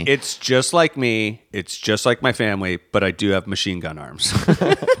that's like, funny. It's just like me. It's just like my family, but I do have machine gun arms.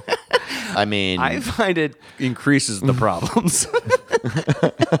 I mean, I find it increases the problems.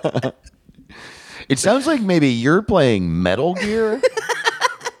 it sounds like maybe you're playing Metal Gear.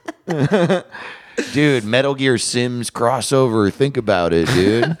 Dude, Metal Gear Sims crossover. Think about it,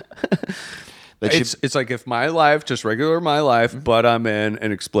 dude. It's like if my life, just regular my life, but I'm in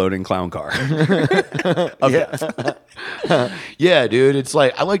an exploding clown car. Yeah, dude. It's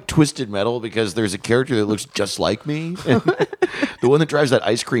like I like Twisted Metal because there's a character that looks just like me. The one that drives that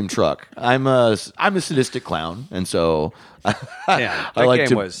ice cream truck. I'm a sadistic clown, and so Yeah, I that like game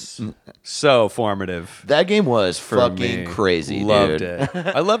to. was so formative. That game was For fucking me. crazy, Loved dude. it.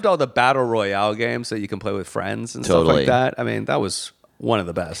 I loved all the battle royale games that you can play with friends and stuff Totally. like that. I mean, that was one of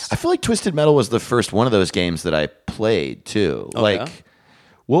the best. I feel like Twisted Metal was the first one of those games that I played too. yeah?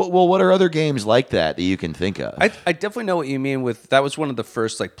 Well, what are other games like that you can think of? I definitely know what you mean with that was one of the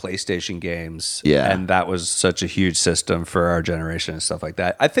first like PlayStation games. Yeah. And that was such a huge system for our generation and stuff like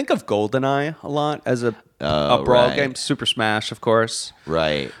that. I think of GoldenEye a lot as a brawl right. game. Super Smash, of course.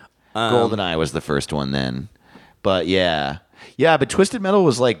 Right. GoldenEye was the first one then. But yeah. Yeah, but Twisted Metal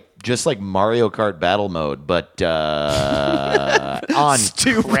was like just like Mario Kart battle mode, but on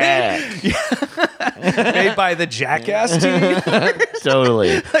crack. Made by the Jackass team.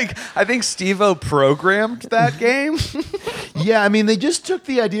 Totally. Like I think Steve-O programmed that game. Yeah, I mean they just took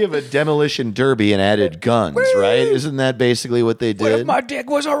the idea of a demolition derby and added guns, right? Isn't that basically what they did? My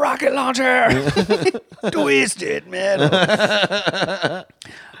dick was a rocket launcher. Twisted Metal.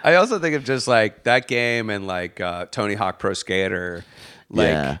 I also think of just like that game and like Tony Hawk Pro Skater. Like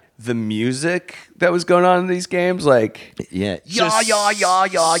Yeah. the music that was going on in these games, like Yeah. just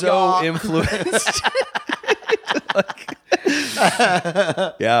so influenced.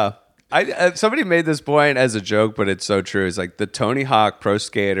 Yeah. Somebody made this point as a joke, but it's so true. It's like the Tony Hawk Pro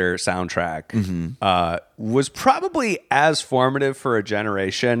Skater soundtrack was probably as formative for a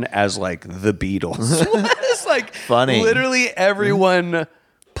generation as like the Beatles. It's like Funny. Literally everyone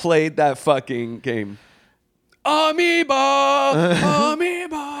played that fucking game. Amoeba.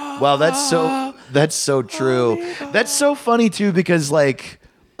 Wow, that's so true. That's so funny too because like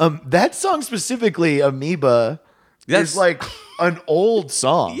that song specifically, Amoeba, is like an old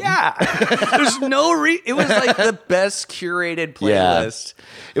song. Yeah. There's no it was like the best curated playlist. Yeah.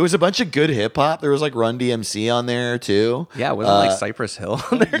 It was a bunch of good hip hop. There was like Run DMC on there too. Yeah, wasn't like Cypress Hill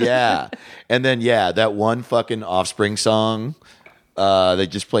on there? Yeah. And then that one fucking Offspring song they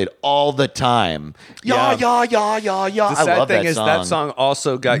just played all the time. Yeah. The I sad love thing that is song. that song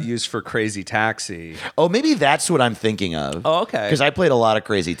also got used for Crazy Taxi. Oh, maybe that's what I'm thinking of. Oh, okay. Because I played a lot of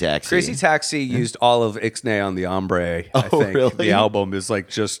Crazy Taxi. Crazy Taxi used all of Ixnay on the Ombre. I Oh, think really? the album is like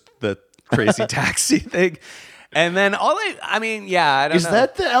just the Crazy Taxi thing. And then I don't know. Is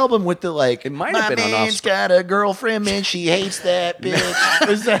that the album with the like? It might have My been on man's got a girlfriend, man. She hates that bitch.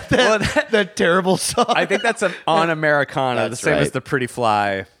 Is that that terrible song? I think that's on Americana, the That's same as right. the Pretty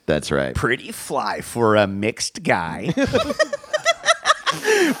Fly. That's right. Pretty fly for a mixed guy.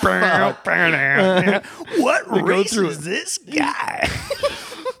 What race through- is this guy?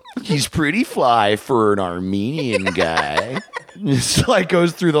 He's pretty fly for an Armenian guy. It's like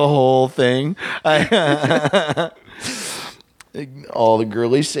goes through the whole thing. All the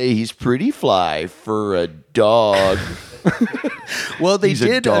girlies say he's pretty fly for a dog. Well, they He's a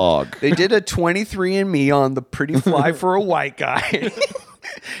did dog. they did a 23andMe on the pretty fly for a white guy.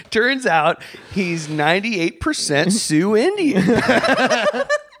 Turns out he's 98% Sioux Indian.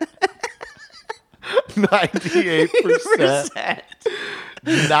 98%.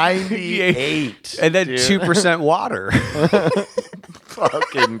 98. And then 2% water.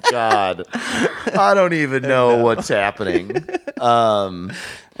 Fucking God. I don't even know what's happening.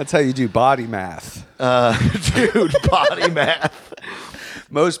 That's how you do body math. Dude, Body Math.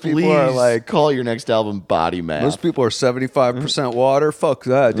 Most people Please are like, call your next album Body Math. most people are 75% water. Fuck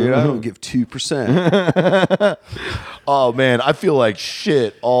that, dude. I don't give 2%. Oh man, I feel like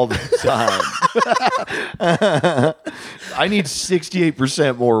shit all the time. I need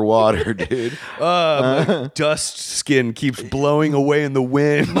 68% more water, dude. My dust skin keeps blowing away in the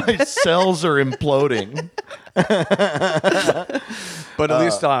wind. My cells are imploding. But at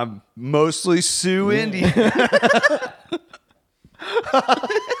least I'm mostly Sioux Indian.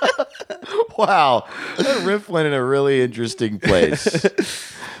 Wow, that riff went in a really interesting place.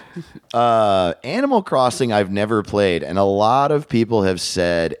 Animal Crossing I've never played, and a lot of people have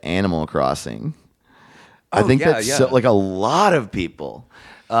said Animal Crossing. I think yeah, that's yeah. So, like a lot of people.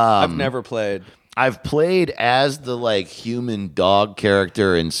 I've never played. I've played as the like human dog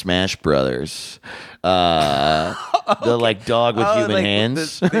character in Smash Brothers. The like dog with human like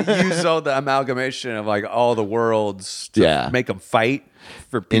hands. They use all the amalgamation of like all the worlds to make them fight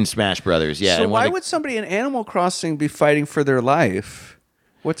for people. In Smash Brothers, yeah. So and why one of would somebody in Animal Crossing be fighting for their life?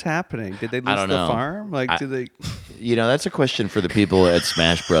 What's happening? Did they lose don't the know. farm? Like, do they? you know, that's a question for the people at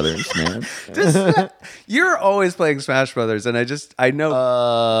Smash Brothers, man. You're always playing Smash Brothers, and I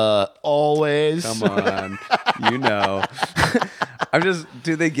know. Always. Come on, you know.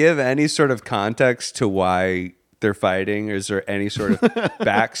 Do they give any sort of context to why they're fighting? Is there any sort of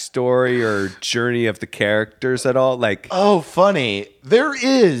backstory or journey of the characters at all? Like, Oh, funny. There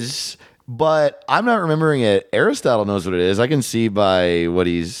is, but I'm not remembering it. Aristotle knows what it is. I can see by what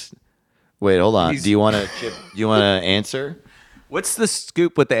he's. Wait, hold on. Do you want to? Do you want to answer? what's the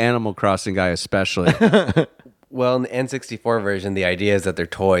scoop with the Animal Crossing guy, especially? Well, in the N64 version, the idea is that they're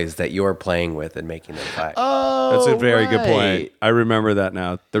toys that you're playing with and making them fight. Oh, That's a very good right. point. I remember that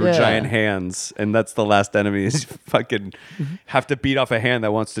now. There were Yeah. giant hands, and that's the last enemy is you fucking have to beat off a hand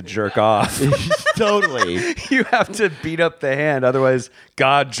that wants to jerk off. Totally. You have to beat up the hand, otherwise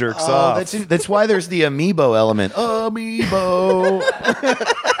God jerks off. That's why there's the amiibo element. Amiibo.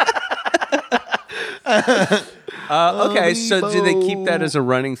 Okay, so do they keep that as a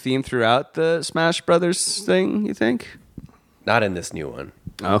running theme throughout the Smash Brothers thing, you think? Not in this new one.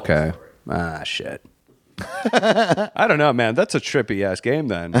 Okay. Shit. I don't know, man. That's a trippy ass game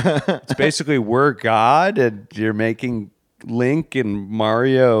then. It's basically we're God and you're making Link and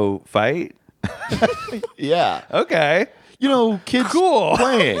Mario fight. Yeah. Okay. You know, kids Cool.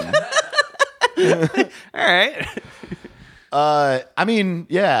 playing. All right. I mean,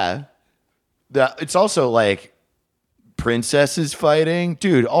 yeah. It's also like princesses fighting.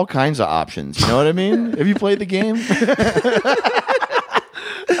 Dude, all kinds of options. You know what I mean? Have you played the game?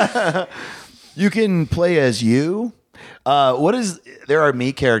 You can play as you. What is? There are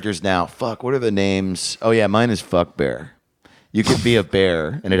me characters now. Fuck. What are the names? Oh yeah, mine is Fuck Bear. You could be a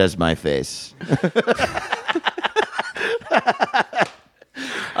bear, and it has my face.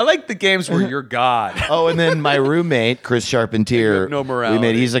 I like the games where you're God. Oh, and then my roommate Chris Charpentier. No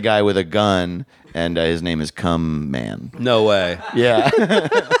morality. He's a guy with a gun, and his name is Cum Man. No way. Yeah,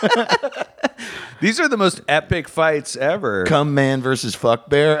 These are the most epic fights ever. Cum Man versus Fuck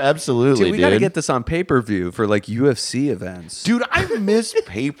Bear. Absolutely, Dude, we gotta get this on pay-per-view for like UFC events. Dude, I miss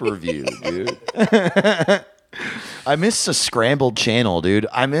pay-per-view, dude. I miss a scrambled channel, dude.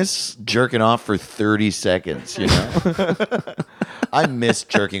 I miss jerking off for 30 seconds, you know? I miss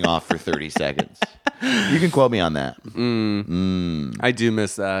jerking off for 30 seconds. You can quote me on that. I do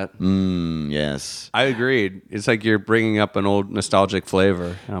miss that. Yes. I agreed. It's like you're bringing up an old nostalgic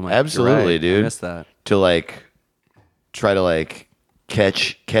flavor. And I'm like, Absolutely, you're right. dude. I miss that. To like try to like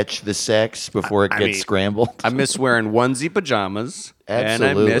catch the sex before it gets scrambled. I miss wearing onesie pajamas. And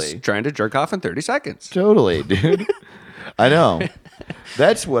I miss Absolutely. trying to jerk off in 30 seconds. Totally, dude. I know.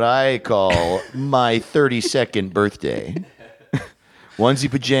 That's what I call my 32nd birthday.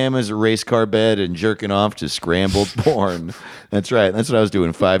 Onesie pajamas, a race car bed, and jerking off to scrambled porn. That's right. That's what I was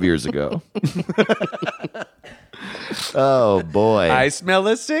doing 5 years ago. Oh, boy. I smell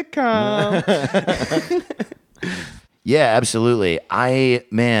a sitcom. Yeah, absolutely.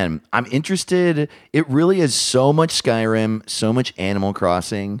 I'm interested. It really is so much Skyrim, so much Animal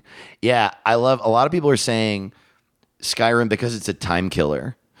Crossing. Yeah, a lot of people are saying Skyrim because it's a time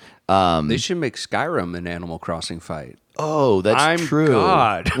killer. They should make Skyrim an Animal Crossing fight. Oh, that's I'm true.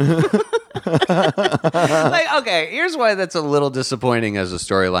 God. Like, okay, here's why that's a little disappointing as a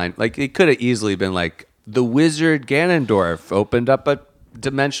storyline. Like, it could have easily been like the wizard Ganondorf opened up a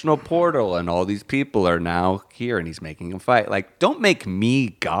dimensional portal and all these people are now here and he's making a fight. Like, don't make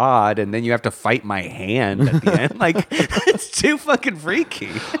me God and then you have to fight my hand at the end. Like, it's too fucking freaky.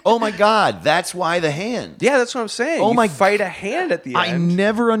 Oh my God, that's why the hand. Yeah, that's what I'm saying. Oh You my- fight a hand at the I end.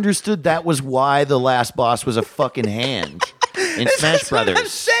 never understood that was why the last boss was a fucking hand in Smash That's what I'm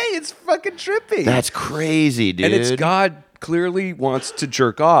Brothers. saying. It's fucking trippy. That's crazy, dude. And it's God clearly wants to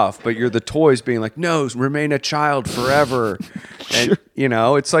jerk off, but you're the toys being like, no, remain a child forever. And, you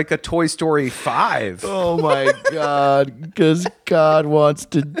know, it's like a Toy Story 5. Oh my God, because God wants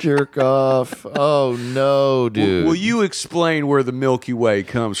to jerk off. Oh no, dude. Will you explain where the Milky Way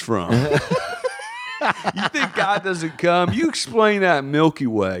comes from? You think God doesn't come? You explain that Milky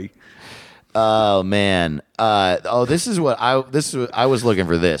Way. Oh man. This is what I was looking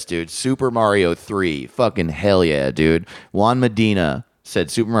for this, dude. Super Mario 3. Fucking hell yeah, dude. Juan Medina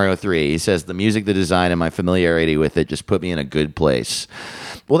said Super Mario 3. He says the music, the design, and my familiarity with it just put me in a good place.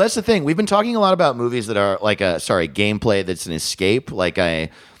 Well, that's the thing. We've been talking a lot about movies that are like gameplay that's an escape. Like I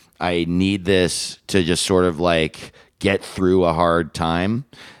need this to just sort of like get through a hard time.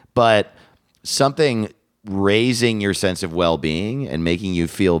 But something raising your sense of well-being and making you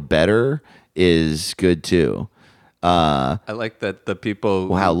feel better is good too. I like that the people.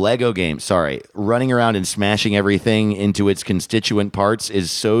 Wow, Lego games. Running around and smashing everything into its constituent parts is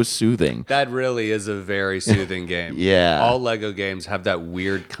so soothing. That really is a very soothing game. Yeah. All Lego games have that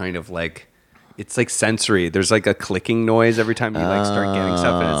weird kind of like, it's like sensory. There's like a clicking noise every time you like start getting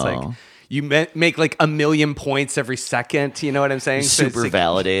stuff, and it's like you make like 1,000,000 points every second. You know what I'm saying? So Super it's like,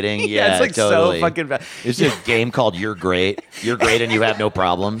 validating. Yeah, it's like totally. so fucking. It's a game called You're Great. You're great and you have no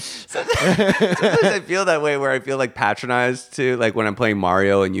problems. Sometimes I feel that way where I feel like patronized too. Like when I'm playing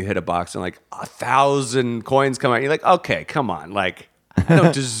Mario and you hit a box and like 1,000 coins come out. You're like, okay, come on, like. I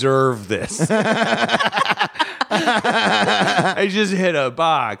don't deserve this. I just hit a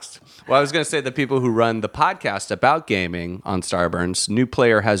box. Well, I was going to say the people who run the podcast about gaming on Starburns, new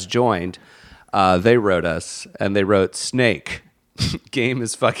player has joined. They wrote us, and they wrote Snake. Game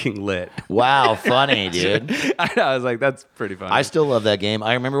is fucking lit. Wow, funny, dude. I know, I was like, that's pretty funny. I still love that game.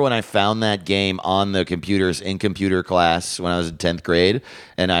 I remember when I found that game on the computers in computer class when I was in 10th grade,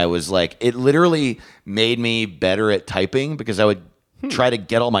 and I was like, it literally made me better at typing because I would try to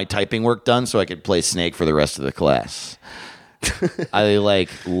get all my typing work done so I could play Snake for the rest of the class. I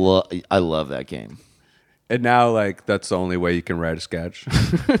love that game. And now, like, that's the only way you can write a sketch.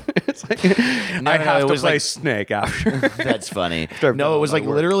 It's like, I have it to was play like- Snake after. That's funny. Start No, it was like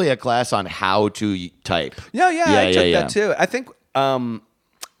work. literally a class on how to type. Yeah, I took yeah. that too. I think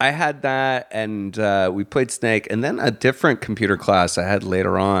I had that, and we played Snake, and then a different computer class I had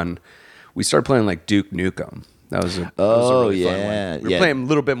later on. We started playing like Duke Nukem. That was a Oh, really fun yeah. one. We were playing a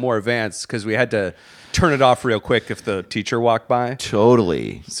little bit more advanced because we had to turn it off real quick if the teacher walked by.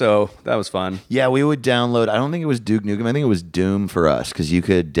 Totally. So that was fun. Yeah, we would download. I don't think it was Duke Nukem. I think it was Doom for us because you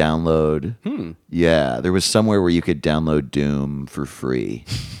could download. Yeah, there was somewhere where you could download Doom for free.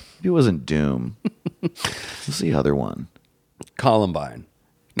 Maybe it wasn't Doom. What's the other one? Columbine.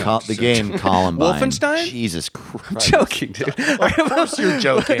 The game Columbine. Wolfenstein? Jesus Christ. Joking, dude. Of course you're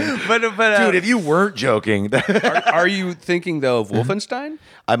joking. but Dude, if you weren't joking, are you thinking though of Wolfenstein?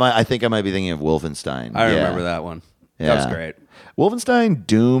 I think I might be thinking of Wolfenstein. I Yeah. remember that one. That was Yeah. great. Wolfenstein,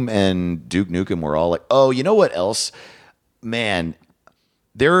 Doom, and Duke Nukem were all like, oh, you know what else? Man,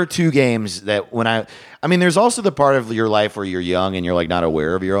 there are two games that when I mean, there's also the part of your life where you're young and you're like not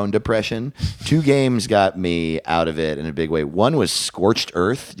aware of your own depression. Two games got me out of it in a big way. One was Scorched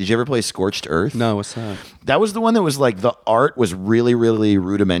Earth. Did you ever play Scorched Earth? No, what's that? That was the one that was like the art was really, really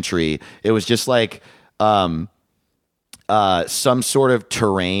rudimentary. It was just like some sort of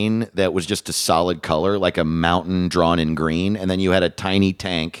terrain that was just a solid color, like a mountain drawn in green, and then you had a tiny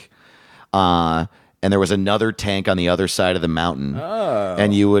tank, and there was another tank on the other side of the mountain,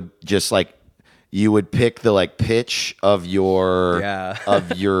 and you would just like you would pick the like pitch of your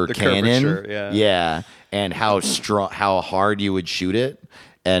of your The cannon, curvature, and how hard you would shoot it,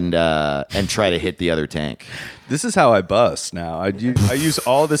 and try to hit the other tank. This is how I bust now. I use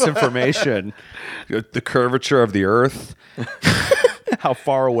all this information, the curvature of the earth, how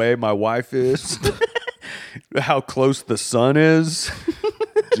far away my wife is, how close the sun is.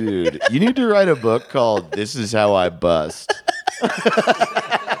 Dude, you need to write a book called "This Is How I Bust."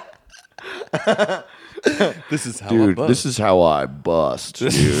 This is how I Dude, bust. this is how I bust,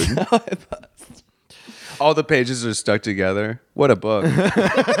 dude. All the pages are stuck together. What a book.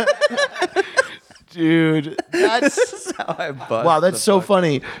 Dude, that's How I bust. wow, that's so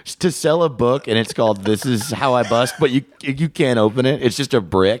funny to sell a book and it's called "This Is How I Bust," but you can't open it. It's just a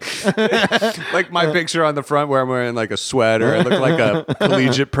brick. Like my picture on the front where I'm wearing like a sweater. I look like a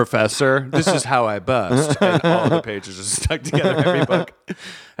collegiate professor. This is how I bust. And all the pages are stuck together. Every book.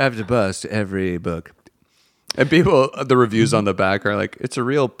 I have to bust every book. And people, the reviews on the back are like, it's a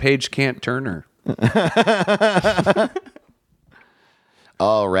real page can't turner.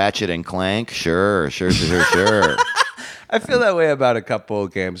 Oh, Ratchet and Clank, sure. I feel that way about a couple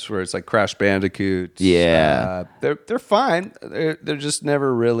of games where it's like Crash Bandicoot. Yeah. They're fine. They're just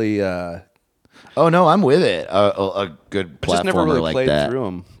never really. Oh no, I'm with it. A good platformer Just never really like played that. through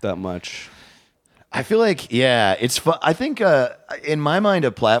them that much. I feel like, yeah, it's fun. I think in my mind,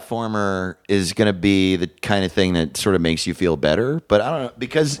 a platformer is going to be the kind of thing that sort of makes you feel better. But I don't know,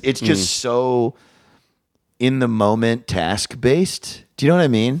 because it's just so in the moment task based. Do you know what I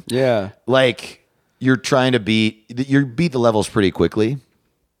mean? Yeah. Like you're trying to beat the levels pretty quickly.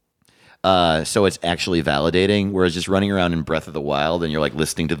 So it's actually validating, whereas just running around in Breath of the Wild and you're like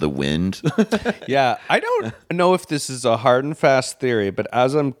listening to the wind. Yeah. I don't know if this is a hard and fast theory, but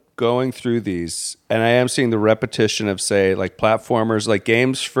as I'm going through these, and I am seeing the repetition of, say, like platformers, like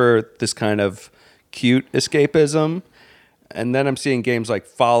games for this kind of cute escapism. And then I'm seeing games like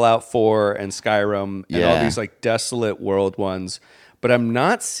Fallout 4 and Skyrim and all Yeah. these like desolate world ones. But I'm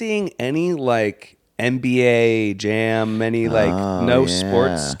not seeing any like NBA Jam, any like no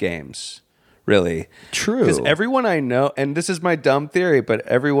sports games, really. True. Because everyone I know, and this is my dumb theory, but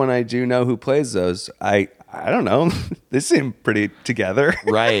everyone I do know who plays those, I don't know. They seem pretty together.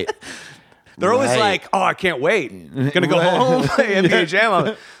 Right. They're always Right. like, oh, I can't wait. Gonna go home, play NBA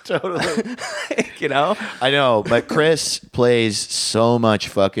Jam. Totally. You know? I know, but Chris plays so much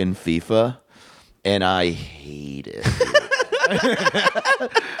fucking FIFA, and I hate it.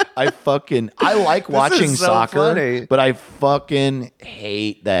 I like watching so soccer, funny. but I fucking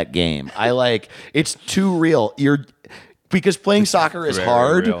hate that game. It's too real. Because playing soccer is very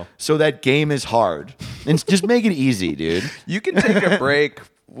hard, real. so that game is hard. And just make it easy, dude. You can take a break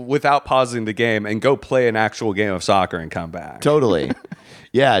without pausing the game and go play an actual game of soccer and come back. Totally.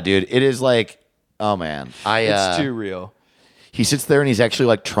 Yeah, dude. It is like, oh man. It's too real. He sits there and he's actually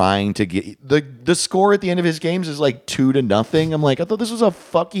like trying to get the score at the end of his games is like 2-0. I'm like, I thought this was a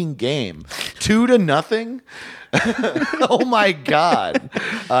fucking game. 2-0. Oh my god.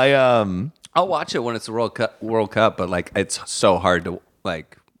 I'll watch it when it's the World Cup, but like it's so hard to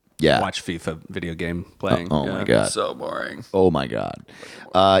like watch FIFA video game playing. Oh my God. It's so boring. Oh my god.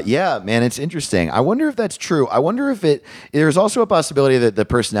 Yeah, man, it's interesting. I wonder if that's true. I wonder if there's also a possibility that the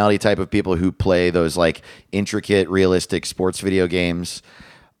personality type of people who play those like intricate, realistic sports video games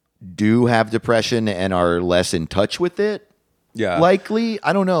do have depression and are less in touch with it. Yeah. likely.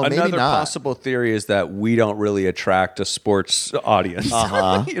 I don't know. Maybe Another not. possible theory is that we don't really attract a sports audience.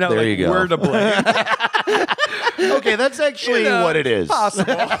 Uh-huh. You know, There like, you go. we're to blame. Okay, that's actually what it is.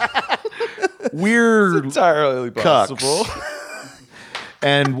 Possible. We're Entirely possible.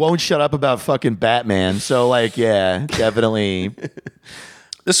 and won't shut up about fucking Batman. So, like, yeah, definitely.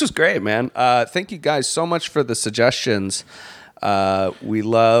 This was great, man. Thank you guys so much for the suggestions. We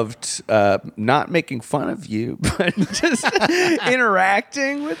loved not making fun of you, but just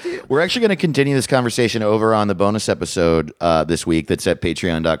interacting with you. We're actually going to continue this conversation over on the bonus episode this week that's at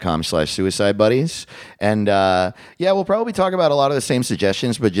patreon.com/suicide buddies. And yeah, we'll probably talk about a lot of the same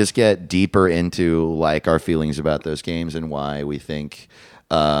suggestions, but just get deeper into like our feelings about those games and why we think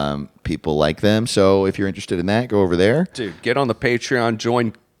people like them. So if you're interested in that, go over there. Dude, get on the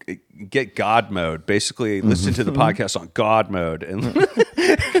Patreon, get God mode. Basically, listen to the podcast on God mode and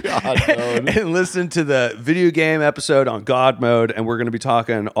and listen to the video game episode on God mode. And we're going to be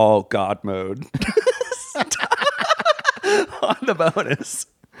talking all God mode on the bonus.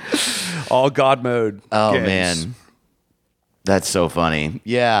 All God mode. Oh, games. man. That's so funny.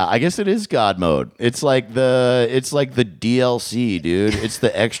 Yeah, I guess it is God mode. It's like the DLC, dude. It's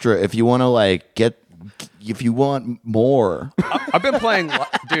the extra if you want to like if you want more. I've been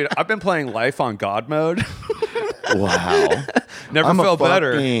playing Life on God mode. Wow. Never I'm felt a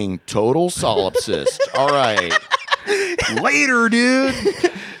better. fucking total solipsist. All right. Later, dude.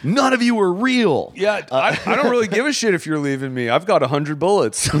 None of you were real. Yeah, I don't really give a shit if you're leaving me. I've got 100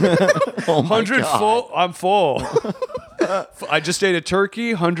 bullets. Oh my 100 God. full. I'm full. I just ate a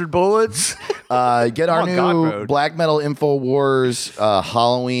turkey, 100 bullets. Get our I'm on God new mode. Black Metal InfoWars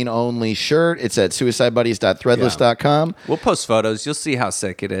Halloween only shirt. It's at suicidebuddies.threadless.com. We'll post photos. You'll see how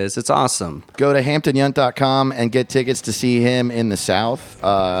sick it is. It's awesome. Go to hamptonyunt.com and get tickets to see him in the South,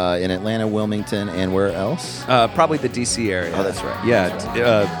 in Atlanta, Wilmington, and where else? Probably the DC area. Oh, that's right.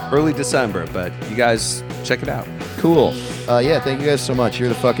 Yeah, early December, but you guys check it out. Cool. Yeah, thank you guys so much. You're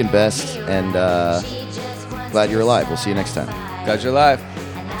the fucking best, and glad you're alive. We'll see you next time. Got your life.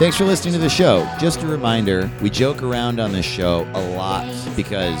 Thanks for listening to the show. Just a reminder, we joke around on this show a lot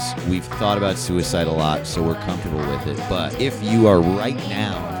because we've thought about suicide a lot, so we're comfortable with it. But if you are right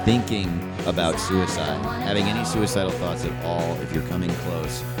now thinking about suicide, having any suicidal thoughts at all, if you're coming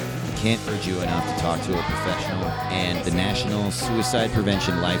close, we can't urge you enough to talk to a professional. And the National Suicide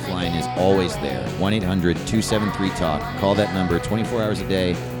Prevention Lifeline is always there. 1-800-273-TALK. Call that number 24 hours a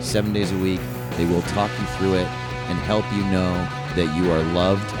day, 7 days a week. They will talk you through it and help you know that you are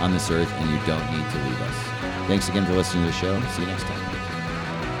loved on this earth and you don't need to leave us. Thanks again for listening to the show. See you next time.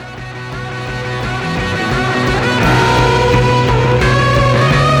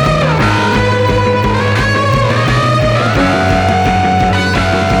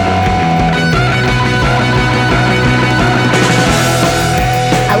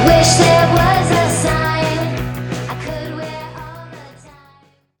 I wish there was a sign I could wear all the time.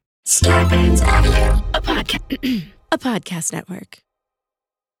 Scarpins Audio, a podcast network.